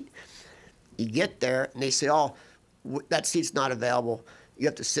aisle seat. You get there, and they say, oh, that seat's not available. You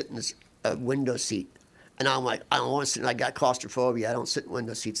have to sit in this window seat. And I'm like, I don't want to sit. I got claustrophobia. I don't sit in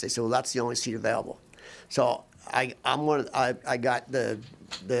window seats. They say, well, that's the only seat available. So I got the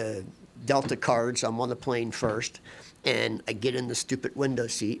Delta cards. I'm on the plane first, and I get in the stupid window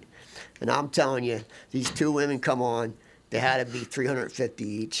seat. And I'm telling you, these two women come on. They had to be $350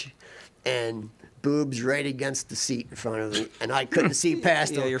 each, and boobs right against the seat in front of me, and I couldn't see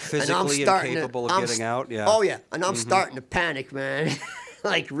past them. Yeah, you're And I'm physically starting incapable of getting out, yeah. Oh yeah, and I'm starting to panic, man,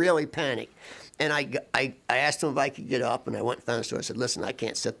 like really panic. And I asked them if I could get up, and I went and found the store. I said, "Listen, I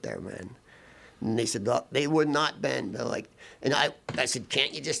can't sit there, man." And they said they would not bend. They're like, and I said,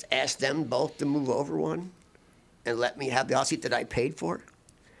 "Can't you just ask them both to move over one, and let me have the aisle seat that I paid for?"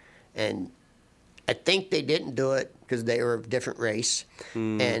 And I think they didn't do it because they were of a different race,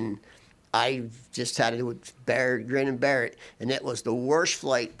 and I just had to grin and bear it, and it was the worst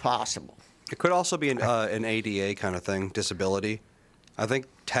flight possible. It could also be an ADA kind of thing, disability. I think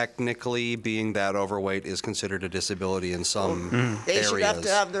technically being that overweight is considered a disability in some They areas. should have to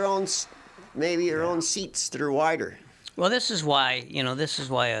have their own, maybe their own seats that are wider. Well, this is why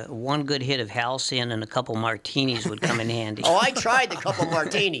one good hit of Halcyon and a couple martinis would come in handy. Oh, I tried the couple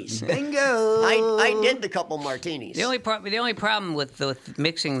martinis. Bingo! I did the couple martinis. The only problem with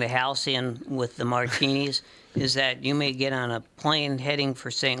mixing the Halcyon with the martinis is that you may get on a plane heading for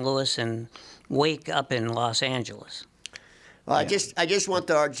St. Louis and wake up in Los Angeles. Well, I just went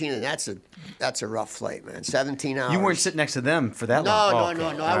to Argentina. That's a rough flight, man. 17 hours. You weren't sitting next to them for that No, long. no, Oh,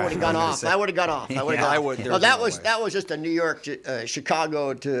 okay. no. All I right, would have gone was gonna off. say- I would have gone off. I would Yeah, have I gone would- off. there's No, that no was way. that was just a New York,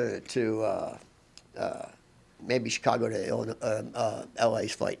 Chicago to maybe Chicago to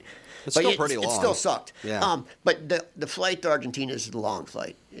LA's flight. It's But still pretty It long. still sucked. Yeah. But the flight to Argentina is a long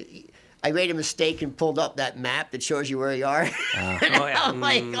flight. I made a mistake and pulled up that map that shows you where you are. Oh, yeah. I'm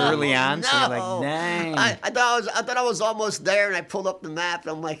like, Early oh, on, so you're like, no. dang. I thought I was almost there, and I pulled up the map,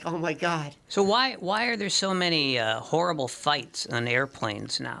 and I'm like, oh my god. So why are there so many horrible fights on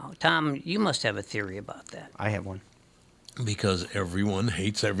airplanes now? Tom, you must have a theory about that. I have one. Because everyone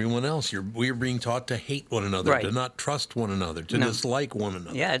hates everyone else. We're being taught to hate one another, Right. to not trust one another, to No. dislike one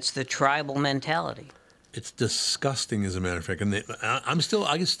another. Yeah, it's the tribal mentality. It's disgusting, as a matter of fact. And I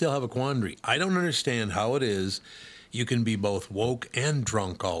can still have a quandary. I don't understand how it is you can be both woke and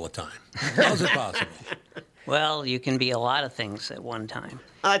drunk all the time. How's it possible? Well, you can be a lot of things at one time.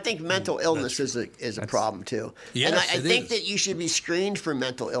 I think mental illness is a problem too. Yes, and I it think is. that you should be screened for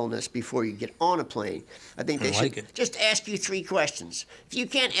mental illness before you get on a plane. I think they I like should it. just ask you 3 questions. If you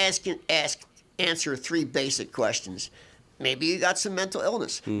can't answer 3 basic questions, maybe you got some mental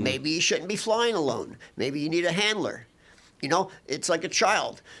illness. Maybe you shouldn't be flying alone. Maybe you need a handler. You know, it's like a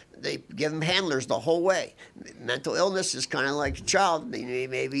child. They give them handlers the whole way. Mental illness is kind of like a child.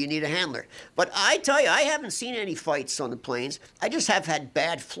 Maybe you need a handler. But I tell you, I haven't seen any fights on the planes. I just have had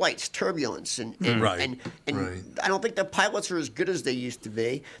bad flights, turbulence, and Right. I don't think the pilots are as good as they used to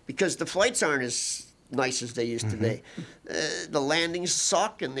be because the flights aren't as nice as they used to be. The landings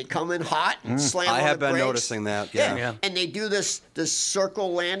suck, and they come in hot and slam on I the have been brakes. noticing that. Yeah. And they do this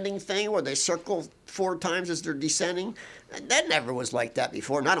circle landing thing where they circle 4 times as they're descending. That never was like that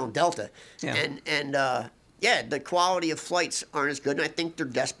before, not on Delta. Yeah. And the quality of flights aren't as good, and I think they're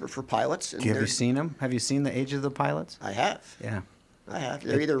desperate for pilots. And Have you they're- seen them? Have you seen the age of the pilots? I have. Yeah. I have.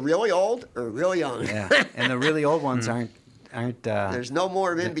 They're either really old or really young. Yeah. And the really old ones aren't. There's no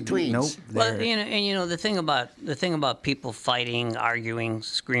more in between. Nope. Well, they're- the thing about people fighting, arguing,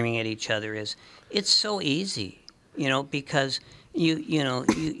 screaming at each other is it's so easy, because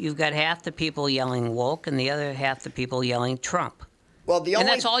you've got half the people yelling woke and the other half the people yelling Trump. Well, And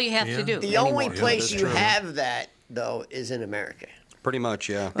that's all you have to do. The only anymore. place that's you true. have that, though, is in America. Pretty much,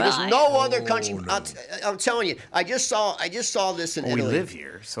 yeah. Because Well, no other country. I'm telling you, I just saw this in we Italy. live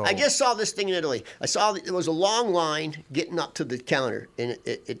here, so I just saw this thing in Italy. I saw there was a long line getting up to the counter in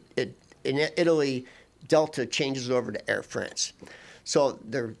Italy. Delta changes over to Air France, so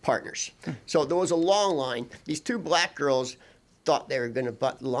they're partners. So there was a long line. These 2 black girls thought they were going to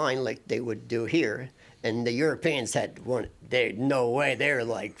butt the line like they would do here, and the Europeans had one. No way. They were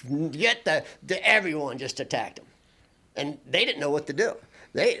like, everyone just attacked them. And they didn't know what to do.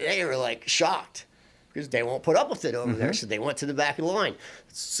 They were like shocked because they won't put up with it over there. So they went to the back of the line.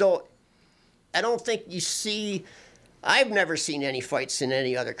 So I don't think you see. I've never seen any fights in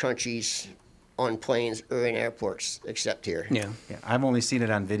any other countries on planes or in airports except here. Yeah. Yeah, I've only seen it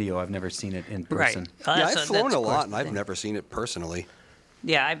on video. I've never seen it in Right. person. Yeah, That's I've flown that's a of course lot, and the I've thing. never seen it personally.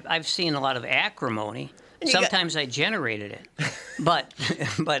 Yeah, I've seen a lot of acrimony. And you got- Sometimes I generated it, but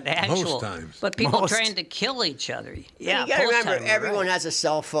times. but people Most. trying to kill each other. Yeah, You got to most remember, time, everyone right. has a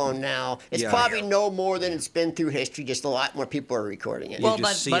cell phone now. It's Yeah. probably no more than it's been through history. Just a lot more people are recording it. Well,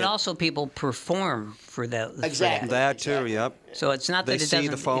 just see but it. also people perform for that. for Exactly. That too, yep. So it's not that They it see doesn't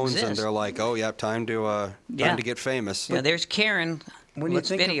the phones exist. and they're like, "Oh, yeah, time to Yeah. get famous." Yeah, there's Karen. Let's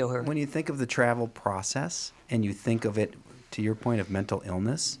video her. When you think of the travel process and you think of it, to your point of mental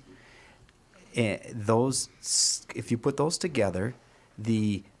illness, if you put those together,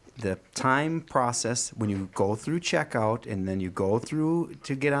 the time process when you go through checkout and then you go through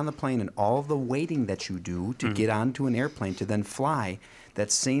to get on the plane and all the waiting that you do to get onto an airplane to then fly,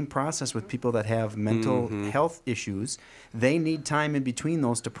 that same process with people that have mental health issues, they need time in between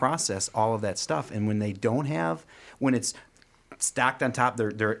those to process all of that stuff. And when they don't have, when it's stacked on top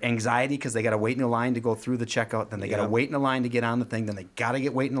their anxiety because they got to wait in a line to go through the checkout, then they got to wait in a line to get on the thing, then they got to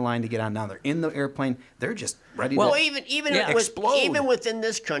wait in a line to get on. Now they're in the airplane, they're just ready Well, to even Yeah. explode. even within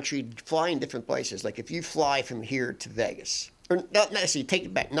this country, flying different places. Like if you fly from here to Vegas, or not necessarily, take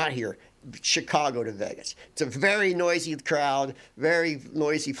it back, not here, Chicago to Vegas. It's a very noisy crowd, very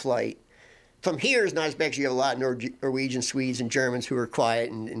noisy flight. From here is not as bad because you have a lot of Norwegian, Swedes, and Germans who are quiet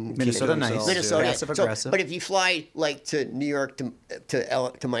and Minnesota keep to nice. themselves. Minnesota, Passive So, aggressive. but if you fly like to New York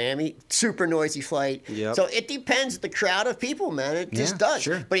to Miami, super noisy flight. Yep. So it depends the crowd of people, man. It just Yeah, does.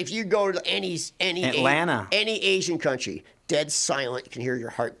 sure. But if you go to any Atlanta. any Asian country, dead silent. You can hear your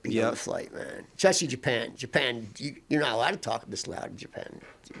heartbeat on Yep. the flight, man. Especially Japan. Japan, you're not allowed to talk this loud in Japan.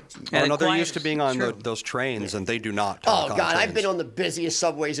 Yeah, Oh, no, the they're used to quietest- being on true. those trains, and they do not Oh talk on God, I've trains. been on the busiest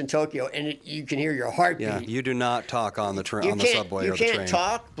subways in Tokyo, and you can hear your heartbeat. Yeah, you do not talk on the You on the can't- subway you or the can't train.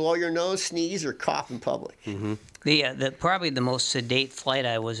 talk, blow your nose, sneeze, or cough in public. The probably the most sedate flight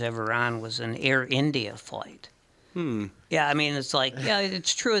I was ever on was an Air India flight. Yeah, I mean it's like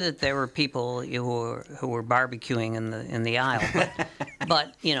it's true that there were people who were barbecuing in the aisle,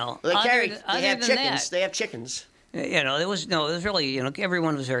 but They other have than chickens. that, They have chickens. it was really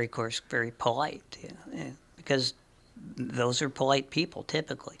everyone was very, of course, very polite, because those are polite people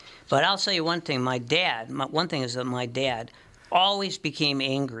typically. But I'll tell you one thing: one thing is that my dad always became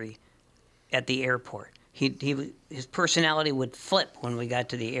angry at the airport. His personality would flip when we got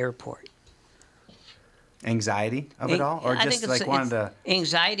to the airport. anxiety of it all, or I just think like wanted to.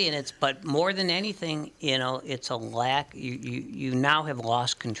 anxiety, and but more than anything, it's a lack. You now have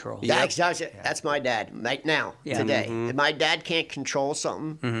lost control. That's my dad right now, Yeah. today. If my dad can't control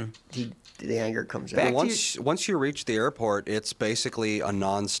something, the anger comes And out. once you reach the airport, it's basically a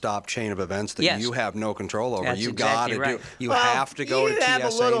non-stop chain of events that Yes. you have no control over. That's You exactly got to right. do. You Well, have to go to you TSA have a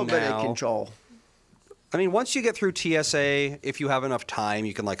little now. bit of control. I mean, once you get through TSA, if you have enough time,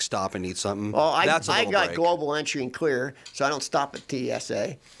 you can like stop and eat something. Well, That's a I little got break. global entry and clear, so I don't stop at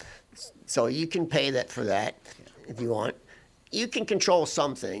TSA. So you can pay that for that if you want. you can control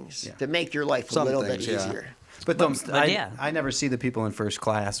some things to make your life a Some little things, bit yeah. easier. But, yeah. I never see the people in first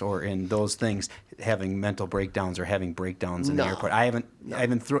class or in those things having mental breakdowns or having breakdowns in the No. airport. I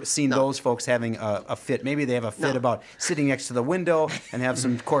haven't seen those folks having a fit. Maybe they have a fit about sitting next to the window and have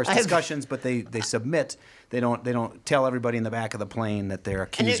some coarse discussions, but they submit. They don't tell everybody in the back of the plane that they're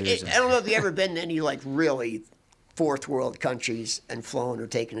And accusers. I don't know if you ever been to any like really fourth world countries and flown or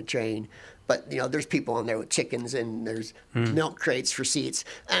taken a train, but there's people on there with chickens and there's milk crates for seats.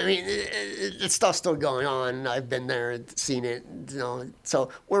 I mean, that stuff's still going on. I've been there and seen it. So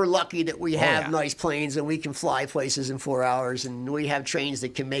we're lucky that we have nice planes and we can fly places in 4 hours, and we have trains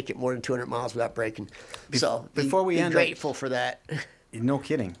that can make it more than 200 miles without breaking. So before we be end up- grateful for that. No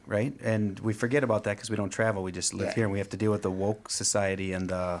kidding, right? And we forget about that because we don't travel. We just live Yeah. here, and we have to deal with the woke society and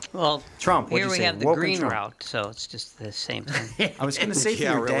Well, Trump. What'd here you we say? have the Woke and green Trump. route, so it's just the same thing. I was going to say to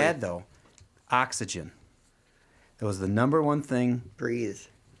Yeah, your really. dad, though, oxygen. That was the number one thing. Breathe.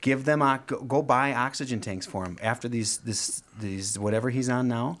 Give them go buy oxygen tanks for him after these whatever he's on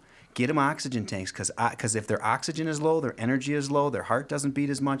now. Get him oxygen tanks because if their oxygen is low, their energy is low, their heart doesn't beat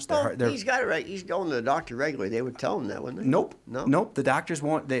as much. Their Well, heart, their, he's got it right. He's going to the doctor regularly. They would tell him that, wouldn't they? nope, No. nope. The doctors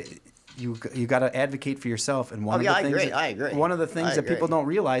won't. You got to advocate for yourself. And one of the I things agree. that- I agree. One of the things I that people agree. don't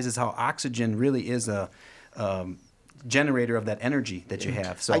realize is how oxygen really is a generator of that energy that you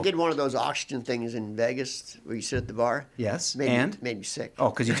have. So I did one of those oxygen things in Vegas where you sit at the bar. Yes, Made and? made me sick. Oh,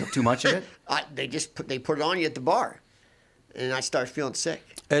 because you took too much of it. They put it on you at the bar, and I started feeling sick.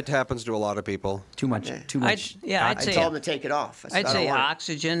 It happens to a lot of people. Too much. Yeah. Too much. I'd I say told them to take it off. I said, I'd I say don't want it.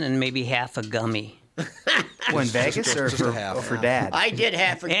 oxygen and maybe half a gummy. When Vegas or just a half. for Dad. I did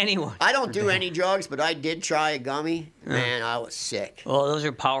have Anyone. I don't do any drugs, but I did try a gummy. Man, I was sick. Oh, those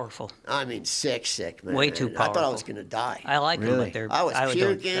are powerful. I mean, sick, man. Way too I thought I powerful. was gonna die. I like them, Really? but they're. I was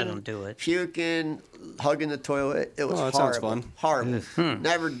puking. I don't do it. Puking, hugging the toilet. It was Oh, that horrible. sounds fun.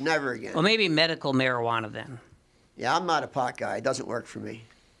 Horrible. Never again. Well, maybe medical marijuana then. Yeah, I'm not a pot guy. It doesn't work for me.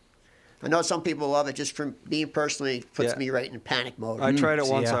 I know some people love it. Just for me personally, puts Yeah. me right in panic mode. I tried it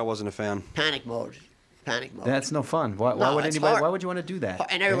once. yeah. I wasn't a fan. Panic mode. Panic mode. That's no fun. Why No, would it's anybody? hard. Why would you want to do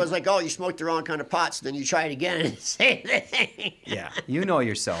that? And everyone's like, "Oh, you smoked the wrong kind of pot." So then you try it again and same thing. Yeah, you know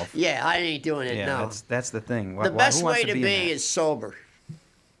yourself. Yeah, I ain't doing it. Yeah, no. that's the thing. The best who wants way to in be that? is sober.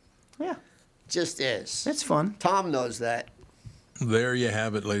 Yeah, Just is. it's fun. Tom knows that. There you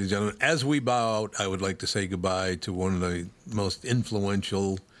have it, ladies and gentlemen. As we bow out, I would like to say goodbye to one of the most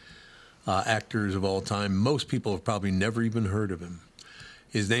influential actors of all time. Most people have probably never even heard of him.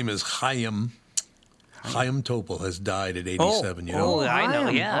 His name is Chaim. Chaim Topol has died at 87. You know? Oh, I know.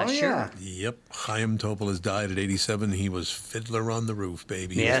 Chaim. Yeah, Oh, sure. yeah. Yep, Chaim Topol has died at 87. He was Fiddler on the Roof,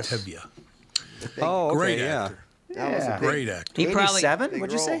 baby. He was Yes. Tevye. Oh, okay, Great yeah. actor. That was a big, Great actor. He probably 87? big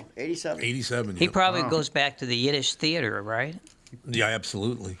What'd you role. say? 87. 87. he yep. probably goes back to the Yiddish theater, right? Yeah,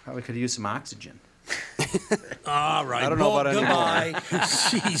 absolutely. Probably could use some oxygen. All right. I don't know about goodbye.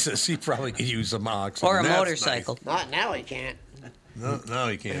 Jesus, he probably could use some oxygen. Or a That's motorcycle. Not now he can't. nice. No,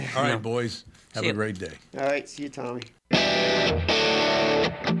 he can't. All right, boys. Have See a ya. great day. All right, see you, Tommy.